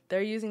that,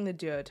 they're using the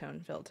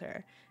duotone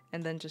filter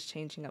and then just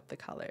changing up the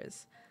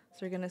colors. So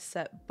we're going to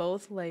set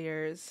both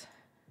layers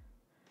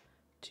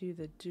to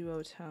the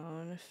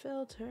duotone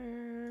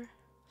filter.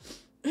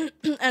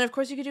 And of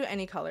course you could do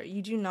any color.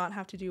 You do not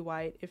have to do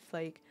white if,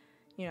 like,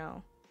 you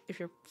know, if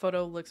your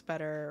photo looks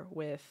better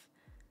with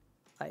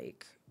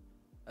like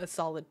a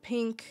solid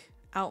pink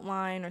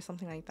outline or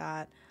something like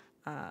that,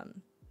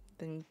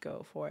 then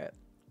go for it.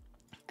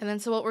 And then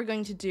so what we're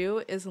going to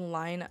do is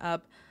line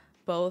up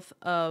both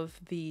of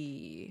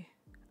the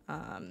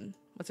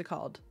what's it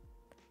called,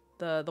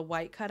 the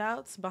white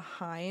cutouts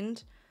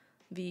behind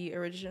the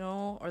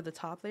original or the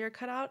top layer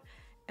cutout.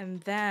 And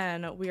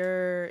then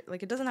we're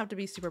like, it doesn't have to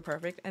be super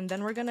perfect, and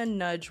then we're gonna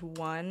nudge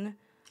one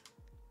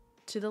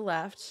to the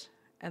left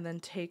and then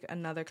take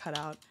another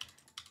cutout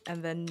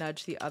and then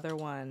nudge the other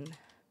one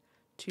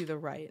to the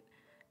right.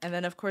 And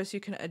then of course you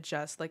can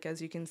adjust, like,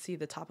 as you can see,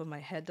 the top of my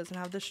head doesn't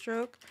have the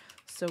stroke,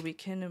 so we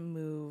can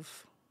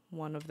move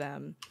one of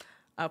them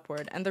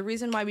upward. And the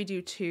reason why we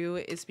do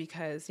 2 is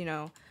because, you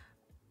know,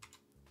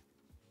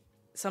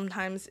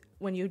 sometimes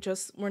when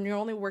you're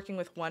only working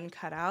with one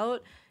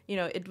cutout, you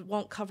know, it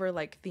won't cover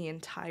like the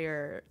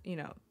entire, you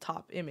know,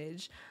 top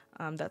image.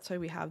 That's why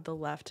we have the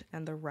left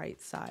and the right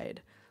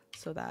side,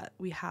 so that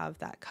we have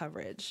that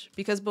coverage.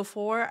 Because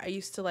before, I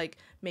used to like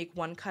make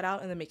one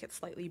cutout and then make it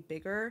slightly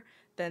bigger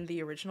than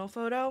the original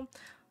photo.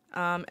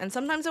 And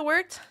sometimes it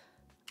worked,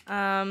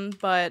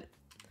 but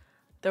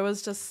there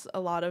was just a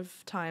lot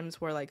of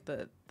times where like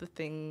the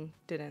thing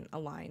didn't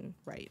align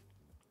right.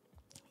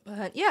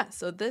 But yeah,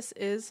 so this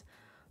is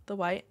the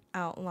white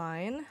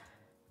outline,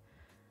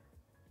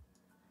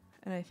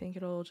 and I think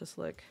it'll just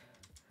look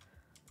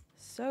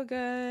so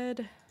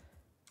good.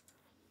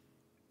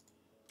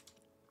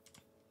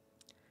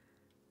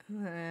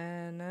 And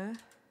then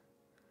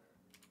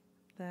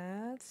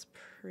that's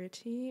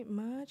pretty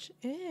much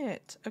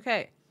it.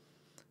 Okay,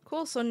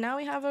 cool. So now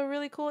we have a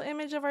really cool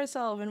image of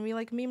ourselves, and we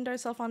like memed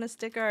ourselves on a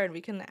sticker, and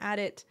we can add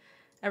it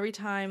every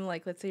time,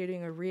 like, let's say you're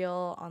doing a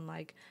reel on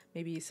like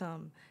maybe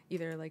some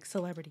either like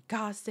celebrity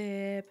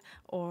gossip,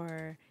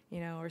 or,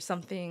 you know, or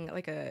something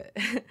like a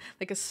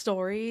like a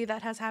story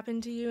that has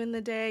happened to you in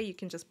the day. You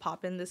can just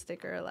pop in the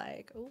sticker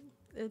like, oh,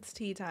 it's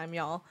tea time,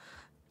 y'all,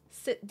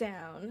 sit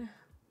down.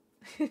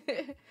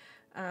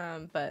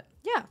 But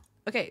yeah,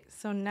 okay,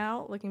 so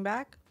now looking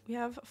back, we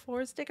have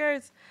 4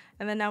 stickers,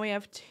 and then now we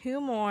have 2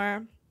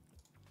 more.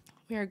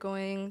 We are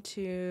going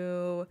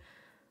to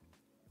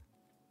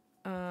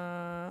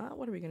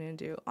what are we gonna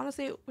do?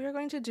 Honestly, we are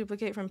going to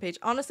duplicate from page.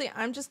 Honestly,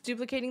 I'm just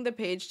duplicating the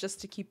page just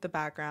to keep the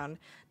background.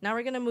 Now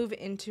we're gonna move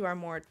into our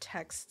more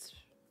text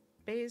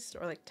based,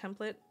 or like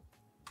template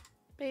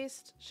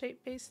based,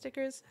 shape based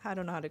stickers. I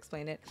don't know how to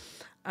explain it,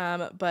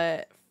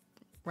 but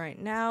right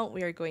now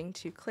we are going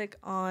to click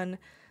on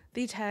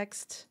the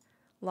text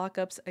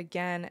lockups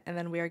again, and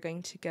then we are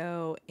going to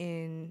go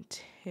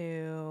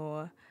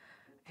into,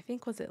 I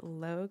think, was it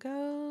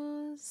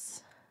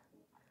logos?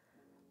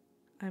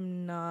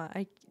 I'm not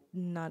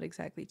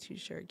exactly too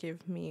sure.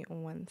 Give me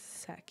 1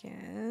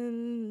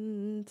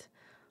 second.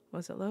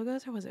 Was it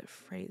logos or was it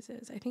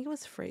phrases? I think it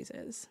was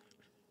phrases.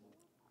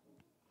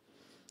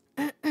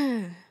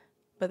 But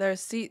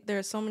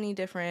there's so many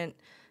different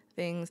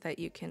things that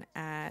you can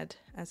add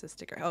as a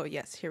sticker. Oh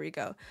yes, here we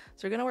go.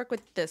 So we're gonna work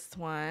with this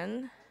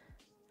one,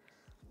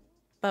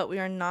 but we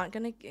are not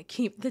gonna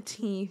keep the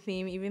tea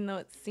theme, even though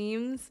it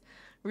seems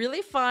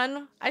really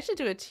fun. I should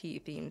do a tea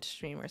themed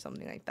stream or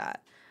something like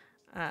that.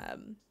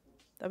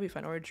 That'd be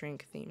fun, or a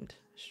drink themed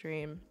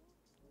stream.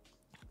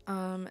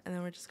 And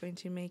then we're just going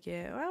to make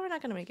it, well, we're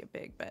not gonna make it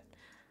big, but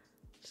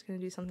just gonna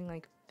do something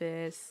like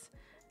this.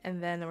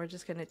 And then we're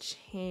just gonna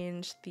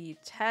change the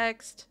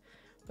text.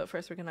 But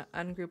first we're gonna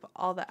ungroup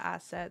all the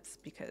assets,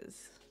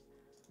 because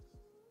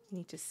we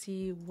need to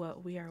see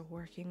what we are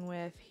working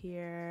with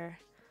here.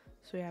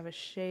 So we have a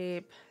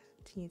shape,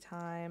 tea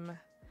time,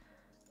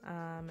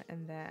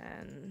 and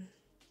then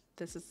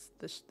this is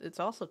it's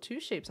also 2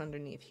 shapes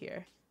underneath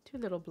here, 2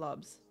 little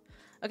blobs.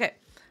 Okay,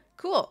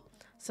 cool.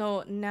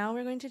 So now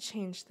we're going to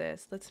change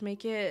this. Let's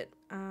make it,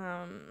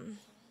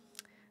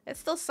 it's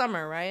still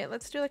summer, right?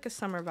 Let's do like a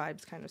summer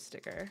vibes kind of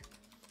sticker.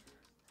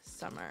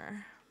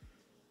 Summer.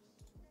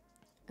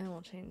 And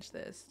we'll change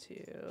this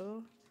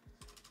to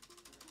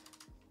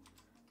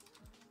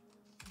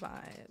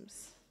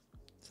vibes,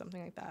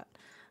 something like that.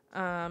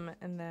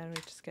 And then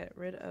we just get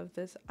rid of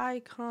this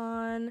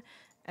icon,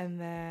 and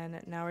then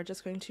now we're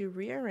just going to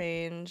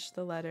rearrange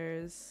the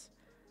letters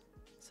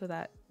so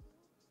that,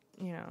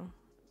 you know,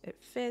 it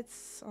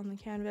fits on the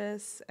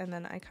canvas. And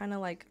then I kind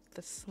of like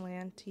the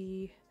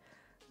slanty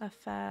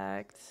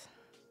effect.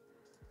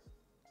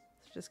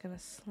 So just gonna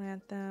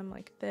slant them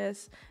like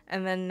this.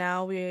 And then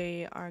now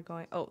we are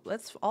going, oh,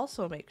 let's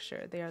also make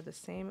sure they are the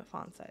same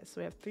font size.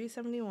 So we have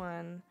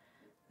 371.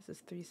 This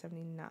is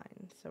 379.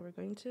 So we're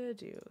going to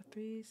do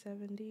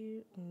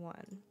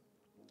 371.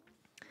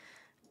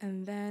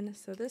 And then,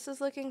 so this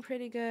is looking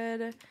pretty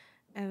good.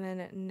 And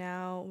then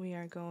now we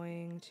are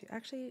going to,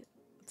 actually,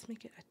 let's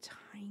make it a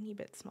tiny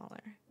bit smaller,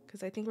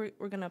 because I think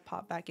we're going to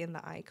pop back in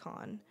the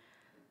icon.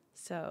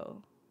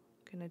 So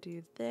I'm going to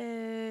do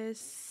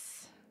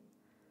this.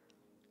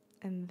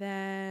 And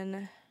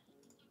then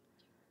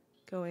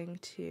going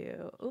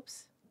to,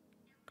 oops,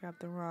 grab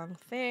the wrong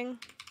thing.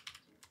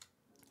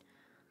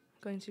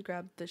 Going to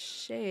grab the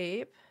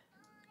shape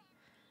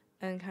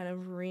and kind of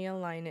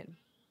realign it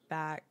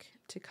back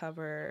to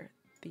cover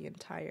the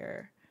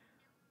entire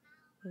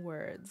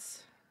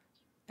words.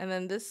 And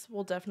then this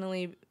will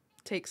definitely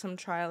take some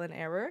trial and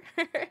error,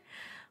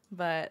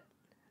 but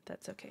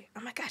that's okay.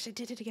 Oh my gosh, I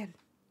did it again.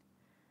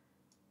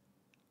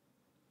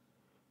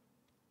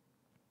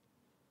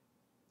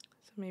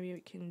 So maybe we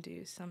can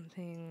do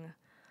something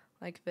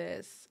like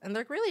this. And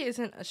there really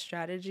isn't a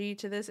strategy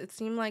to this. It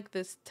seemed like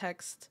this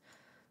text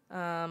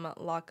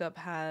lockup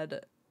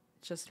had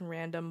just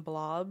random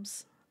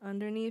blobs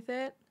underneath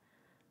it,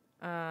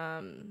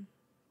 and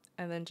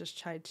then just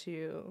tried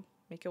to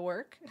make it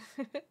work.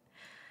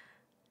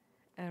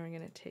 And we're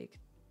gonna take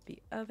the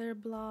other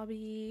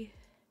blobby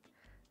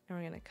and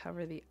we're gonna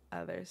cover the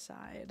other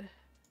side.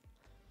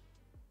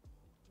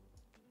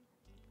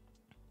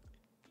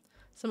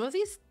 Some of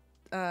these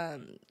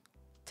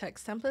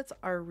text templates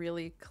are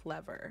really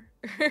clever.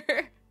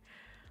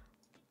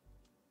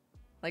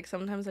 Like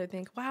sometimes I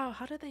think, wow,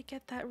 how did they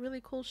get that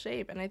really cool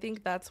shape? And I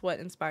think that's what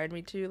inspired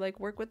me to like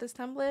work with this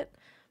template,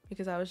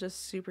 because I was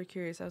just super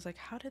curious. I was like,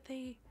 how did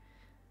they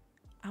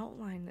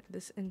outline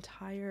this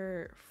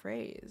entire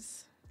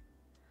phrase?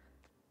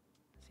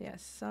 So yeah,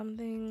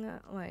 something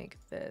like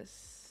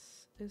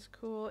this is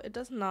cool. It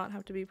does not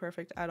have to be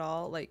perfect at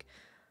all. Like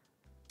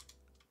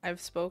I've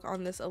spoke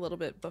on this a little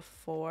bit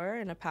before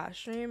in a past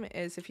stream,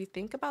 is if you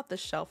think about the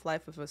shelf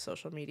life of a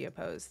social media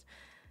post,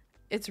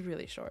 it's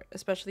really short,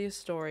 especially a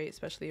story,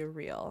 especially a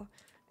reel.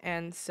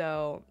 And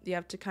so you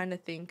have to kind of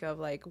think of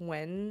like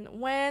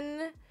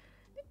when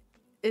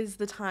is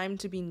the time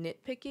to be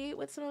nitpicky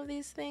with some of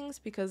these things,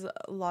 because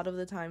a lot of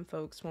the time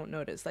folks won't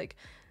notice, like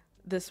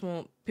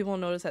people won't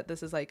notice that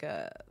this is like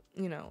a,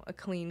 you know, a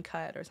clean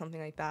cut or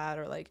something like that,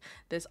 or like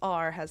this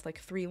R has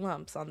like 3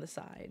 lumps on the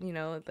side, you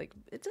know, like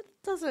it just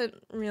doesn't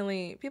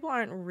really, people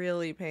aren't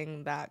really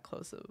paying that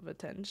close of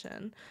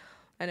attention.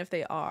 And if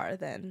they are,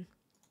 then,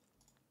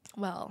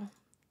 well,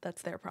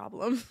 that's their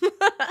problem.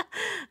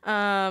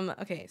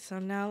 Okay, so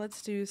now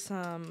let's do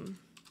some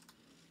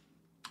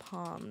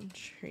palm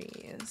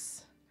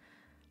trees.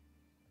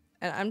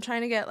 And I'm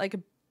trying to get like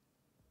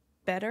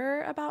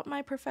better about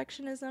my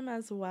perfectionism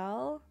as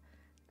well,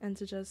 and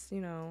to just,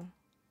 you know,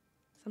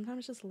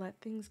 sometimes just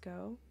let things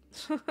go.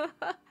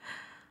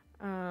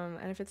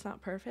 And if it's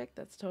not perfect,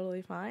 that's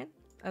totally fine,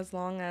 as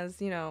long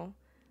as, you know,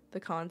 the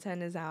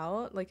content is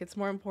out. Like it's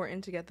more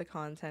important to get the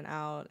content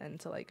out and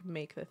to like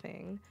make the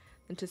thing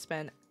than to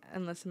spend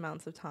endless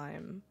amounts of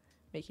time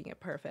making it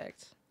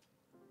perfect.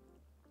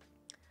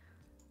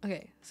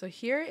 Okay, so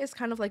here is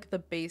kind of like the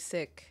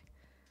basic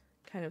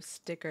kind of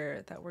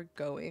sticker that we're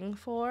going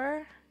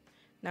for.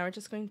 Now we're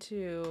just going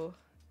to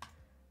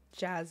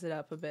jazz it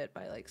up a bit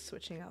by like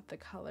switching out the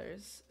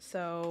colors.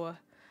 So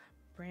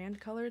brand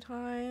color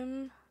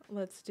time.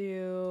 Let's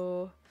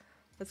go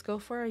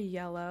for a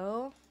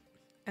yellow.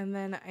 And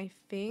then I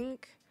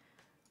think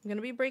I'm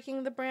gonna be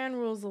breaking the brand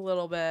rules a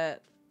little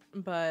bit,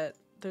 but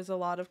there's a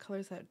lot of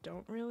colors that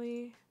don't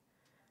really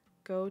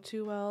go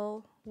too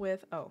well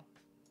with, oh,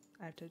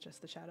 I have to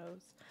adjust the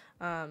shadows,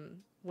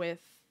 with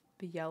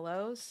the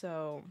yellow.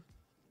 So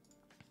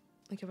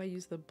like if I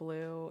use the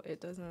blue,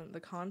 it doesn't, the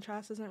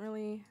contrast doesn't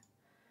really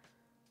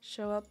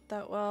show up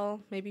that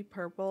well. Maybe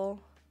purple,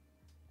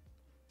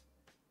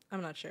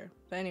 I'm not sure.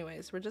 But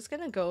anyways, we're just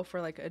gonna go for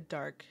like a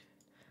dark,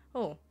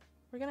 oh,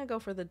 we're gonna go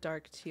for the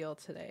dark teal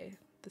today,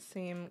 the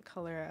same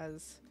color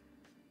as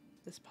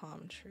this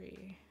palm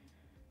tree.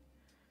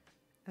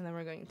 And then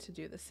we're going to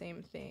do the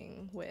same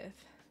thing with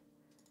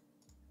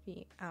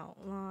the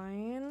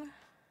outline.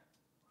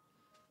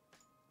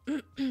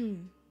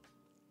 I'm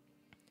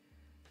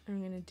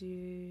gonna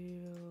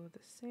do the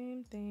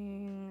same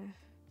thing.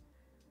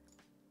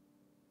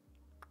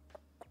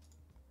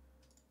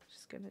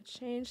 Just gonna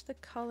change the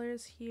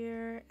colors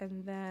here,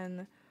 and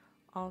then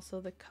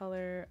also the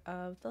color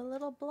of the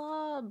little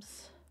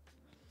blobs.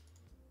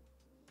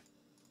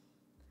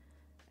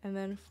 And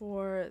then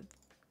for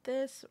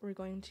this, we're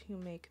going to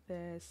make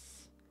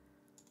this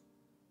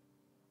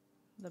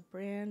the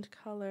brand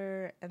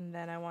color, and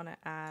then I want to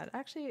add,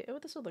 actually,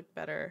 this would look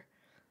better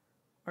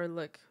or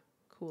look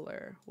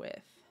cooler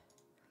with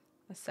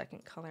a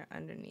second color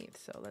underneath.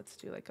 So let's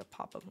do like a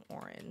pop of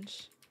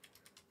orange.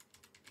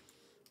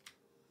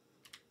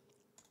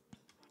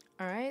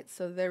 All right,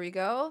 so there we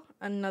go.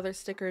 Another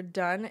sticker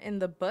done in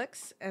the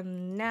books.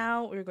 And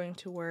now we're going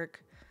to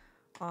work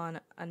on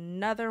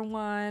another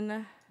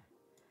one.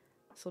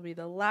 This will be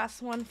the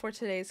last one for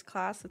today's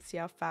class. Let's see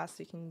how fast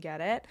we can get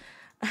it.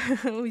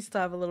 We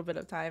still have a little bit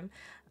of time.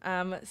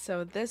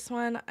 So this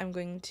one, I'm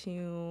going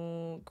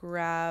to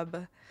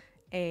grab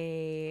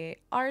a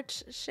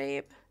arch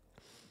shape.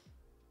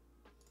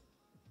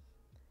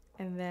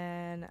 And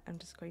then I'm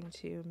just going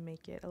to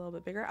make it a little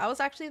bit bigger. I was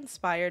actually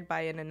inspired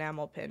by an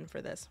enamel pin for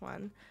this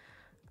one.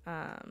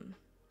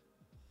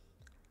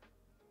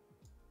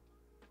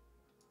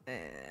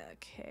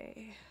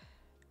 Okay.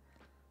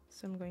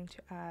 So I'm going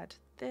to add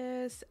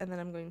this, and then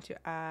I'm going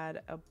to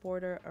add a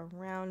border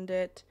around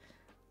it.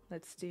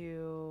 Let's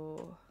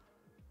do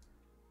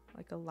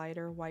like a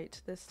lighter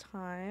white this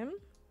time.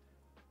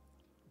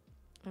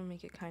 And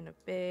make it kind of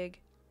big.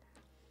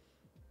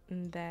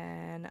 And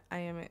then I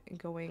am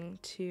going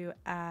to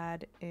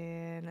add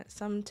in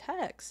some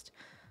text.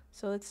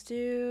 So let's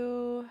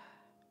do,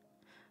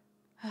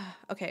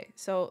 okay,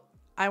 so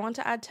I want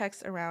to add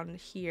text around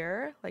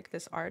here, like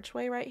this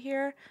archway right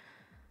here.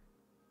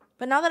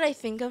 But now that I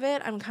think of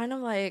it, I'm kind of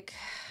like,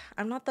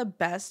 I'm not the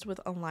best with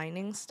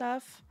aligning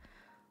stuff.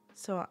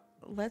 So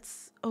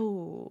let's,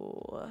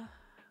 oh,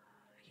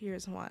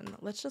 here's one.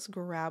 Let's just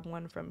grab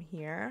one from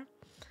here.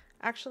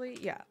 Actually,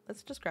 yeah,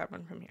 let's just grab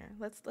one from here.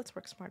 Let's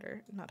work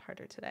smarter, not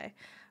harder today.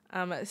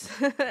 And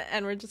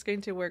we're just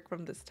going to work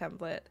from this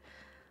template.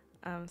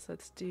 So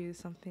let's do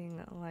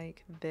something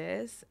like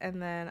this. And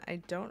then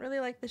I don't really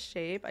like the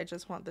shape. I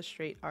just want the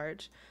straight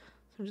arch.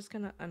 So I'm just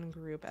gonna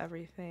ungroup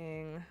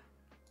everything.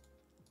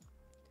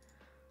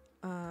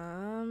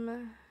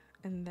 And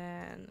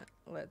then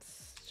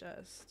let's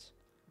just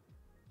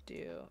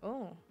do,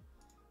 oh,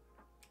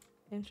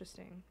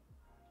 interesting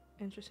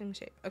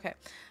shape. Okay.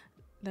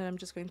 Then I'm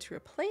just going to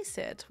replace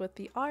it with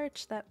the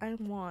arch that I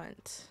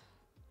want.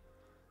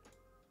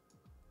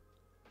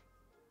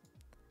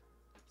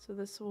 So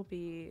this will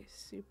be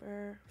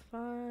super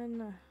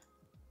fun. I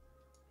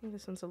think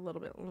this one's a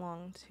little bit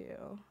long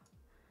too.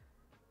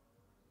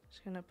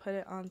 Just gonna put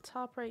it on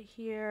top right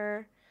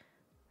here.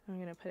 I'm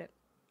gonna put it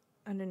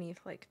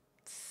underneath like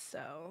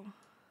so.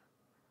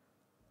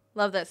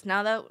 Love this.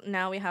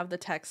 Now we have the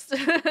text.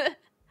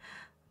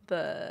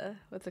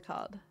 What's it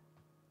called?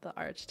 The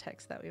arch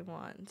text that we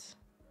want.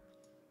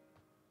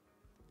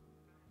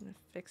 I'm gonna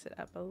fix it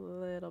up a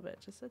little bit,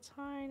 just a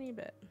tiny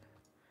bit.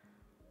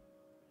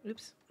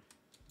 Oops.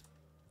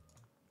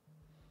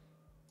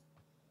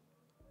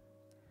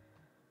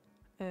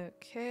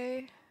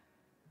 Okay.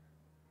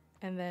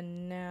 And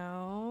then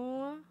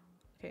now,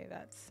 okay,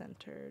 that's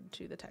centered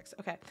to the text.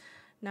 Okay,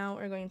 now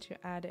we're going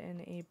to add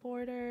in a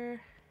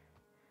border.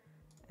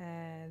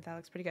 And that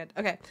looks pretty good.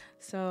 Okay,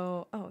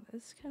 so, oh,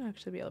 this can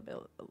actually be a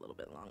little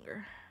bit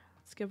longer.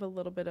 Let's give a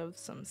little bit of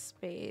some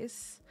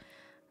space.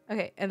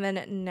 Okay, and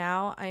then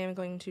now I am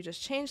going to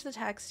just change the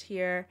text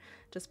here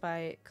just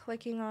by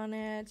clicking on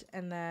it,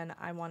 and then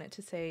I want it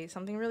to say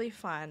something really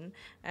fun.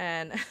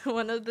 And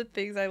one of the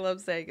things I love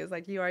saying is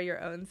like, you are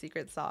your own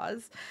secret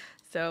sauce.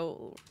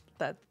 So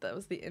that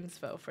was the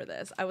inspo for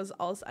this. I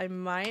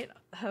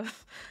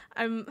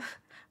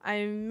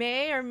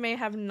may or may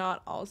have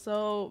not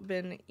also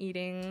been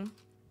eating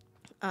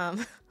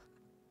what's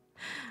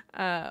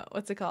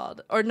it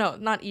called? Or no,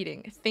 not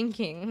eating,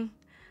 thinking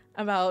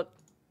about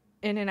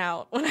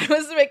In-N-Out when I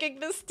was making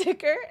this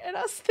sticker, and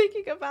I was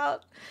thinking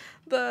about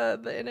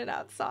the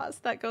In-N-Out sauce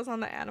that goes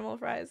on the animal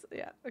fries.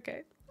 Yeah,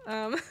 okay.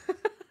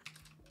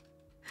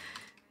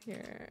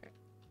 Your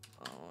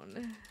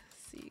own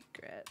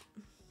secret.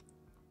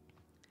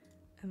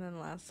 And then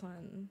last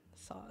one,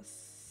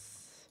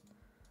 sauce.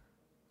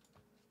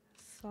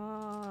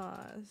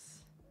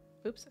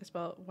 Oops, I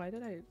spelled,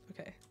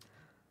 okay.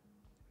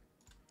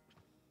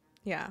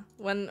 Yeah,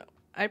 when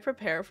I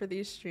prepare for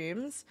these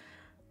streams,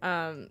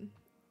 let's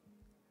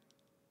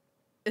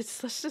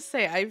just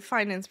say I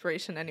find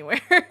inspiration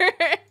anywhere.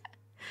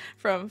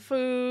 From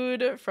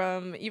food,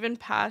 from even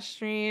past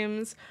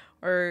streams,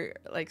 or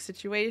like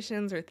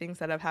situations or things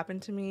that have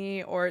happened to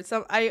me, or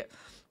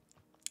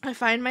I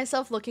find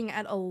myself looking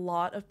at a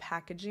lot of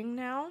packaging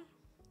now,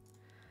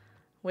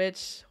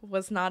 which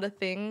was not a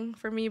thing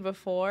for me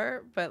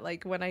before, but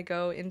like when I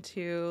go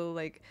into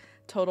like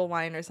Total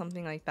Wine or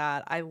something like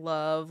that, I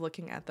love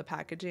looking at the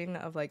packaging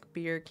of like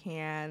beer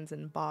cans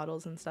and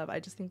bottles and stuff. I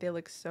just think they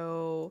look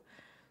so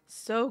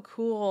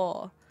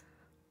cool.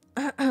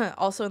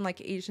 Also in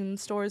like Asian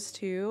stores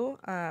too,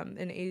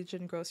 in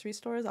Asian grocery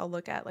stores, I'll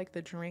look at like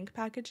the drink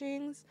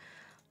packagings.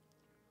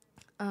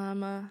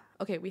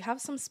 Okay, we have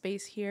some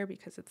space here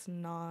because it's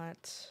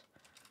not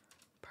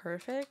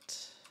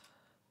perfect.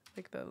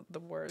 Like the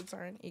words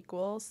aren't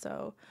equal,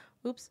 so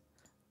oops.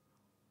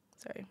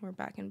 Sorry, we're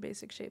back in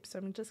basic shape. So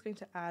I'm just going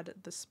to add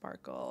the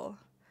sparkle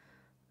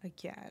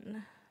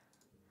again.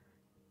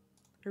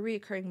 a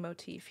reoccurring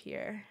motif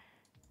here.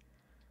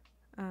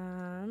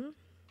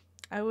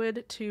 I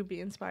would too be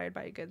inspired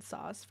by a good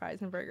sauce,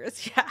 fries, and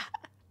burgers. Yeah.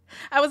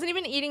 I wasn't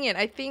even eating it.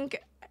 I think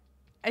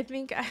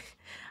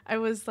I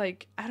was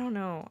like, I don't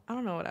know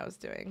what I was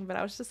doing, but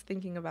I was just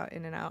thinking about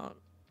In-N-Out.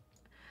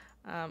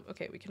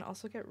 Okay, we can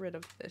also get rid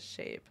of this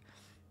shape.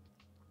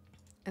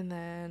 And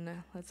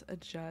then let's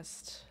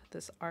adjust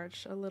this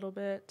arch a little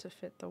bit to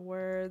fit the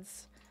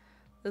words.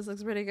 This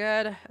looks pretty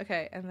good.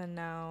 Okay, and then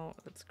now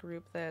let's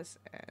group this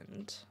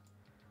and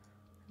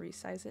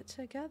resize it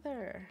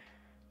together.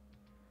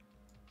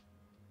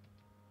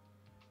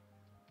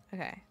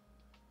 Okay.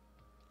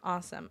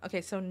 Awesome.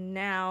 Okay, so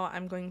now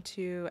I'm going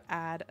to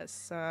add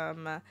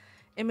some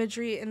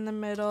imagery in the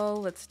middle.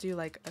 Let's do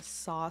like a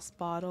sauce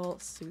bottle,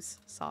 Seuss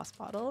sauce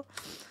bottle.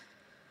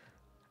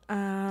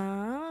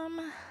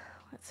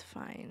 Let's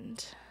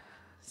find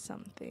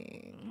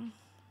something.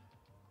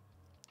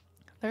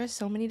 There are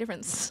so many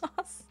different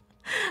sauce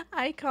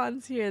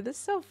icons here. This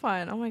is so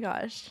fun. Oh my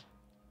gosh.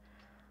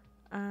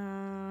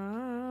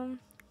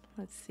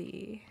 Let's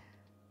see.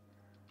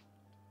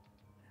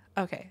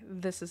 Okay,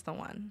 this is the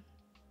one.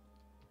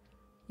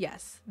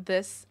 Yes,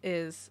 this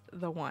is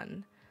the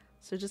one.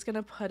 So just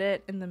gonna put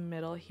it in the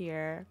middle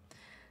here.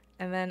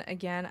 And then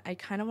again, I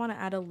kind of want to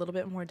add a little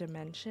bit more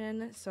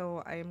dimension.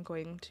 So I am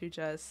going to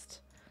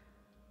just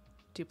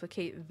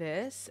duplicate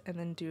this and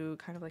then do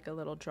kind of like a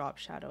little drop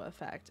shadow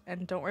effect.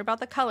 And don't worry about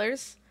the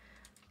colors.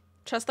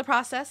 Trust the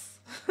process.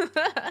 Don't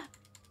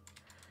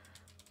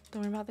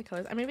worry about the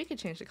colors. I mean, we could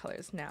change the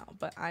colors now,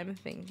 but I'm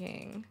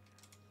thinking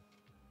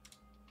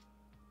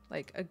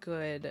like a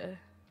good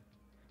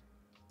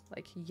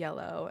like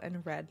yellow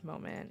and red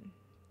moment,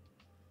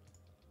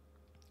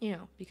 you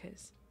know,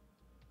 because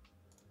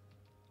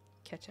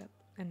ketchup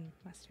and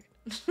mustard.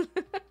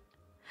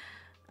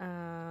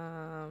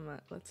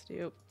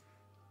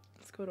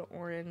 Let's go to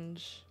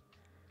orange.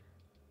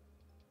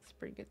 Let's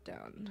bring it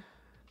down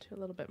to a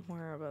little bit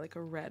more of like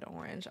a red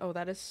orange. Oh,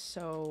 that is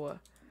so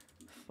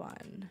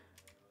fun.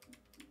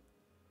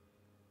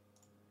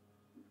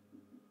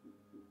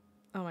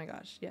 Oh my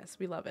gosh, yes,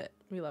 we love it.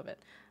 We love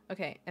it.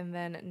 Okay, and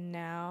then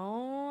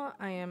now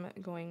I am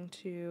going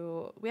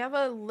to, we have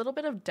a little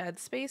bit of dead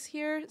space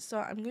here, so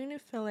I'm going to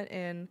fill it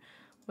in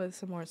with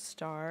some more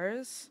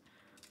stars.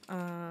 We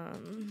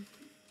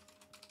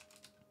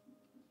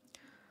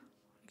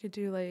could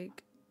do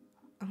like,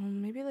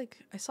 maybe like,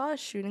 I saw a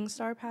shooting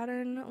star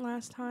pattern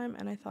last time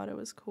and I thought it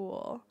was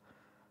cool.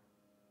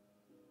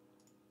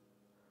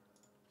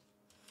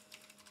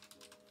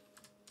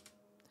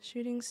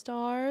 Shooting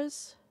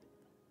stars.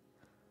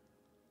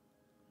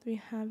 Do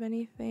we have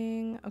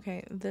anything?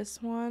 Okay,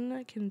 this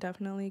one can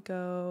definitely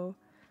go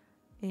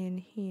in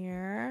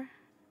here.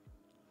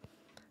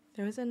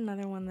 There was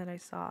another one that I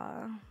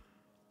saw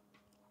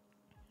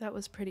that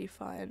was pretty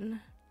fun.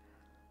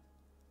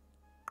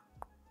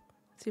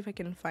 Let's see if I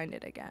can find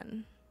it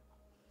again.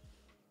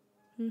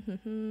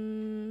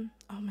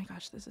 Oh my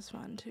gosh, this is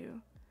fun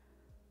too.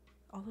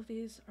 All of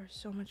these are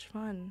so much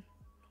fun.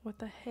 What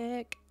the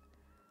heck?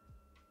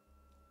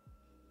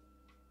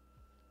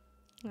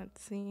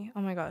 Let's see.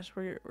 Oh my gosh,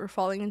 we're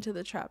falling into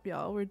the trap,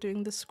 y'all. We're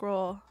doing the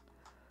scroll.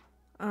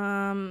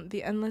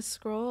 The endless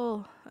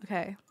scroll.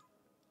 Okay.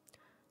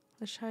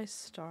 Let's try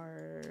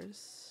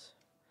stars.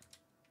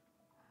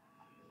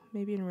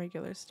 Maybe in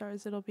regular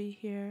stars it'll be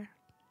here.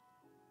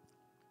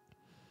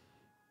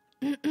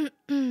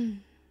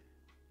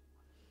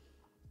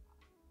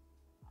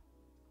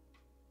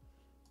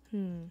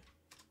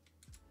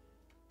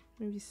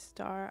 Maybe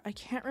star. I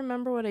can't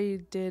remember what I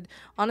did.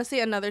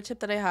 Honestly, another tip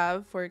that I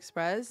have for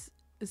Express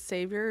is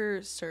save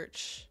your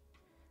search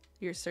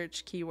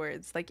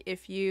keywords. Like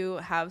if you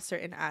have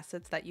certain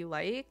assets that you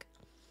like,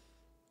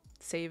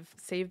 save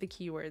the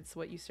keywords,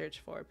 what you search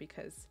for,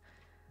 because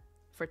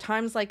for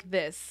times like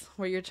this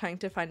where you're trying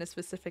to find a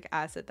specific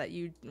asset that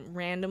you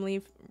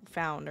randomly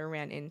found or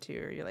ran into,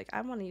 or you're like, I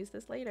want to use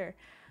this later,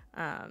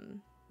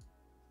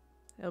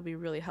 it'll be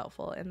really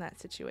helpful in that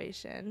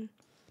situation.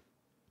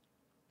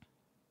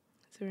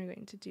 So we're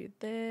going to do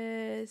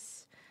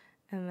this,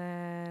 and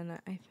then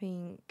I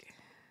think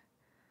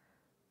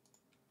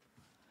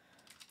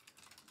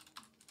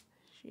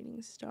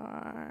shooting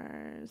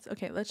stars.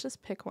 Okay, let's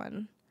just pick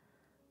one.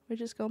 We're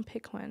just gonna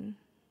pick one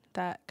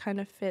that kind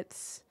of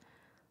fits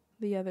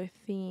the other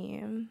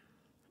theme.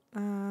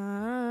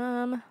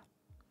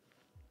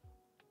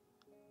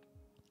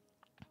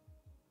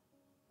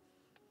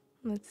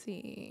 Let's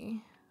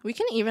see. We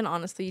can even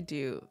honestly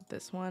do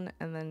this one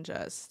and then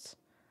just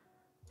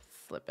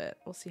flip it.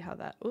 We'll see how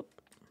that,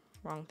 oop,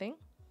 wrong thing.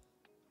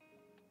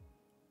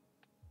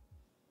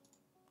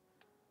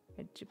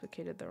 I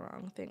duplicated the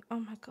wrong thing. Oh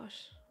my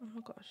gosh. Oh my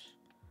gosh.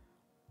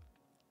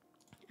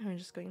 And we're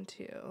just going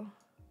to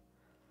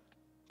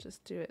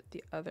just do it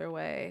the other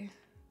way.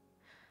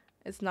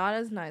 It's not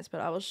as nice,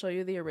 but I will show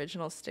you the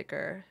original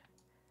sticker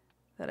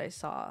that I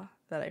saw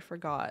that I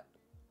forgot,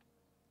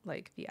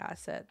 like the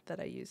asset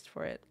that I used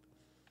for it.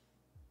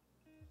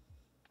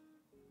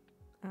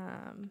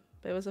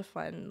 But it was a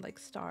fun like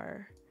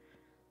star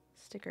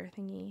sticker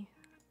thingy.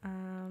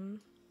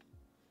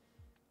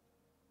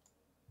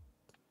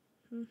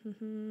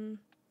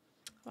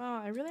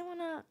 Wow, I really want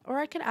to, or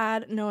I could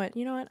add, you know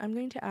what, I'm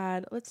going to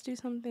add, let's do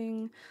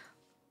something.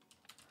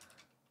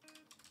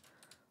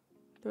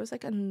 There was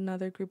like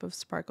another group of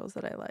sparkles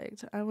that I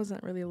liked. I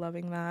wasn't really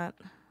loving that.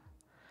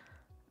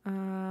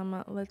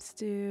 Let's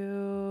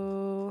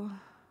do,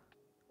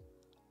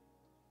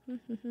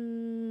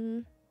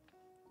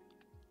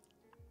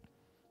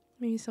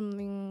 maybe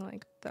something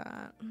like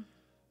that.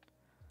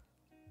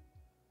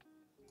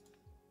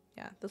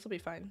 Yeah, this will be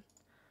fine.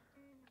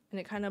 And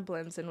it kind of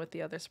blends in with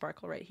the other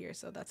sparkle right here,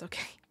 so that's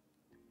okay.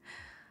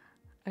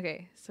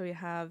 Okay, so we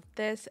have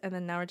this, and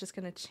then now we're just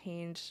going to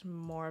change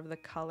more of the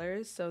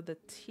colors. So the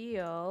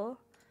teal,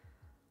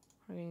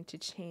 we're going to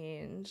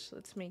change.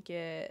 Let's make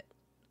it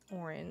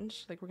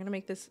orange. Like, we're going to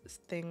make this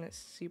thing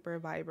super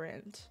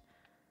vibrant.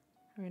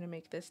 We're going to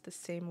make this the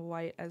same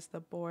white as the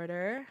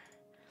border.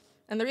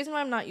 And the reason why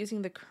I'm not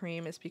using the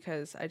cream is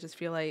because I just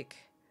feel like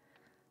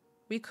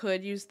we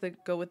could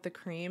go with the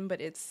cream,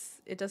 but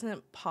it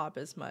doesn't pop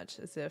as much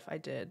as if I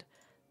did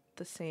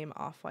the same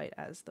off-white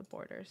as the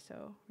border.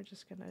 So we're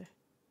just gonna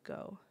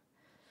go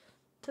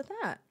to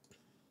that.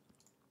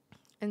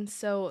 And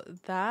so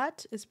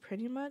that is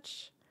pretty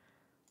much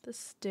the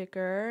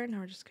sticker. Now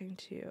we're just going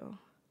to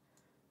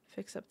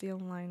fix up the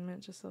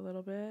alignment just a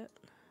little bit.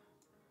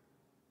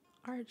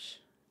 Arch,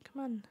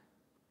 come on.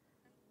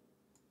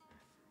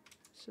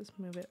 Let's just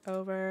move it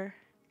over.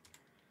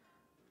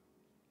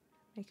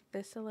 Make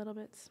this a little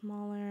bit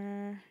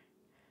smaller.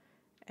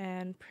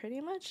 And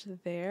pretty much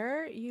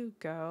there you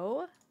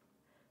go.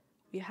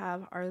 We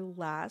have our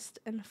last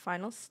and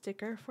final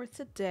sticker for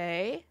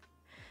today.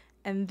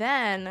 And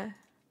then,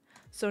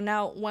 so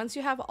now once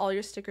you have all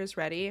your stickers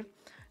ready,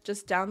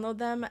 just download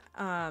them,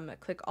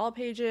 click all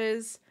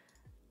pages,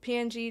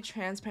 PNG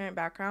transparent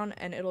background,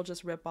 and it'll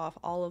just rip off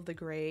all of the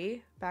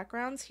gray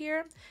backgrounds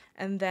here.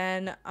 And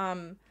then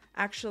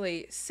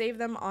actually save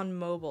them on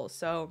mobile.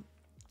 So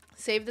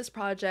save this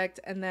project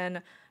and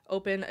then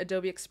open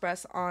Adobe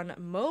Express on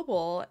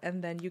mobile,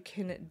 and then you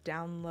can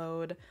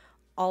download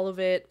all of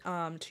it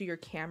to your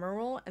camera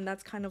roll, and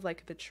that's kind of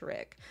like the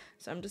trick.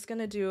 So I'm just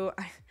gonna do,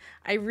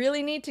 I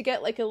really need to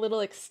get like a little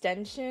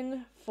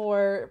extension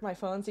for my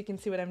phone so you can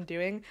see what I'm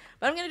doing,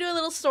 but I'm gonna do a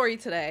little story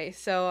today.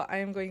 So I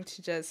am going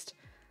to just,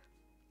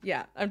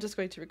 yeah, I'm just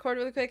going to record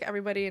really quick.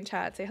 Everybody in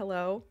chat, say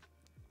hello.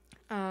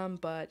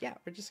 But yeah,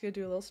 we're just gonna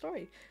do a little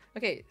story.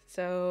 Okay,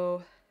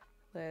 so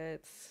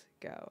let's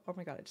go. Oh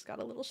my god, I just got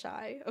a little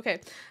shy. Okay.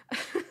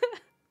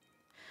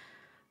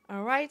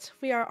 All right,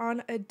 we are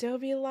on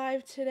Adobe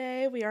Live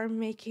today. We are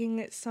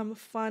making some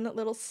fun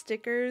little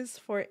stickers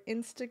for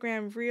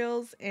Instagram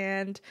Reels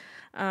and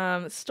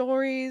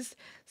stories.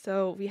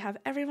 So we have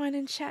everyone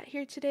in chat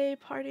here today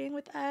partying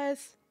with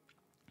us.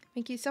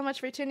 Thank you so much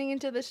for tuning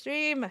into the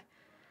stream.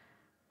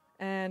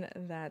 And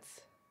that's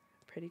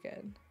pretty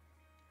good.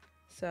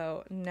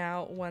 So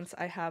now once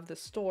I have the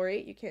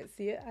story, you can't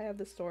see it, I have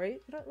the story.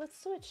 You know, let's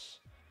switch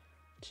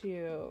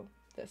to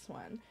this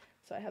one.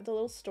 So I have the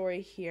little story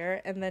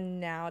here, and then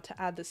now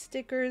to add the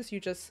stickers, you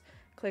just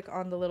click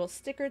on the little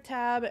sticker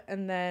tab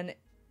and then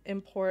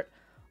import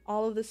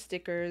all of the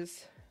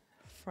stickers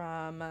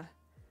from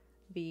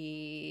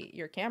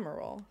your camera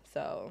roll.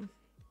 So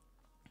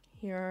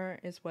here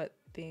is what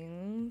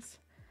things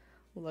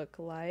look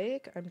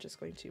like. I'm just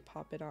going to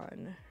pop it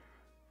on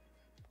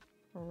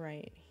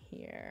right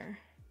here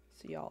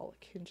so y'all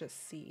can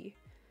just see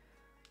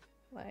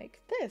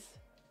like this.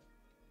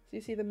 So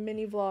you see the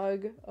mini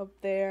vlog up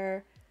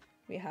there.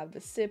 We have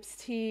the sips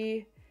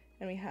tea,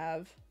 and we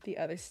have the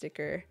other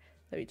sticker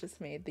that we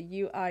just made, the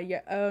You Are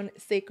Your Own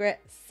Secret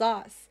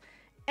Sauce.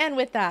 And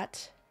with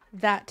that,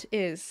 that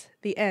is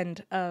the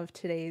end of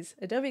today's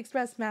Adobe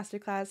Express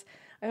Masterclass.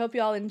 I hope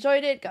you all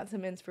enjoyed it, got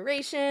some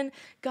inspiration,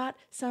 got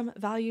some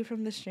value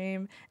from the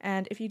stream.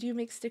 And if you do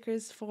make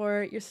stickers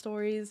for your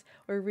stories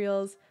or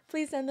reels,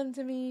 please send them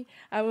to me.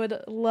 I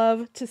would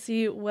love to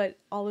see what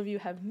all of you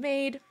have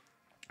made,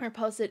 or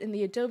post it in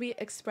the Adobe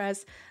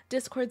Express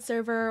Discord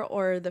server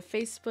or the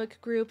Facebook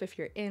group if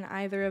you're in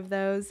either of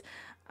those.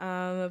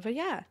 But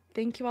yeah,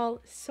 thank you all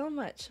so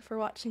much for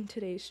watching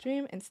today's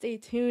stream, and stay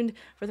tuned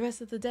for the rest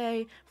of the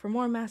day for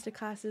more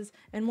masterclasses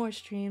and more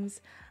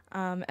streams.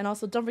 And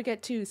also don't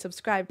forget to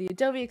subscribe to the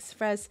Adobe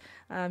Express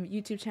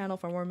YouTube channel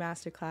for more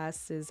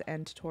masterclasses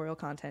and tutorial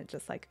content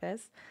just like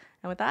this.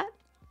 And with that,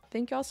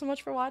 thank you all so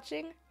much for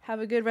watching. Have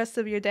a good rest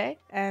of your day,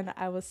 and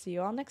I will see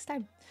you all next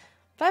time.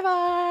 Bye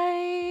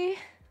bye!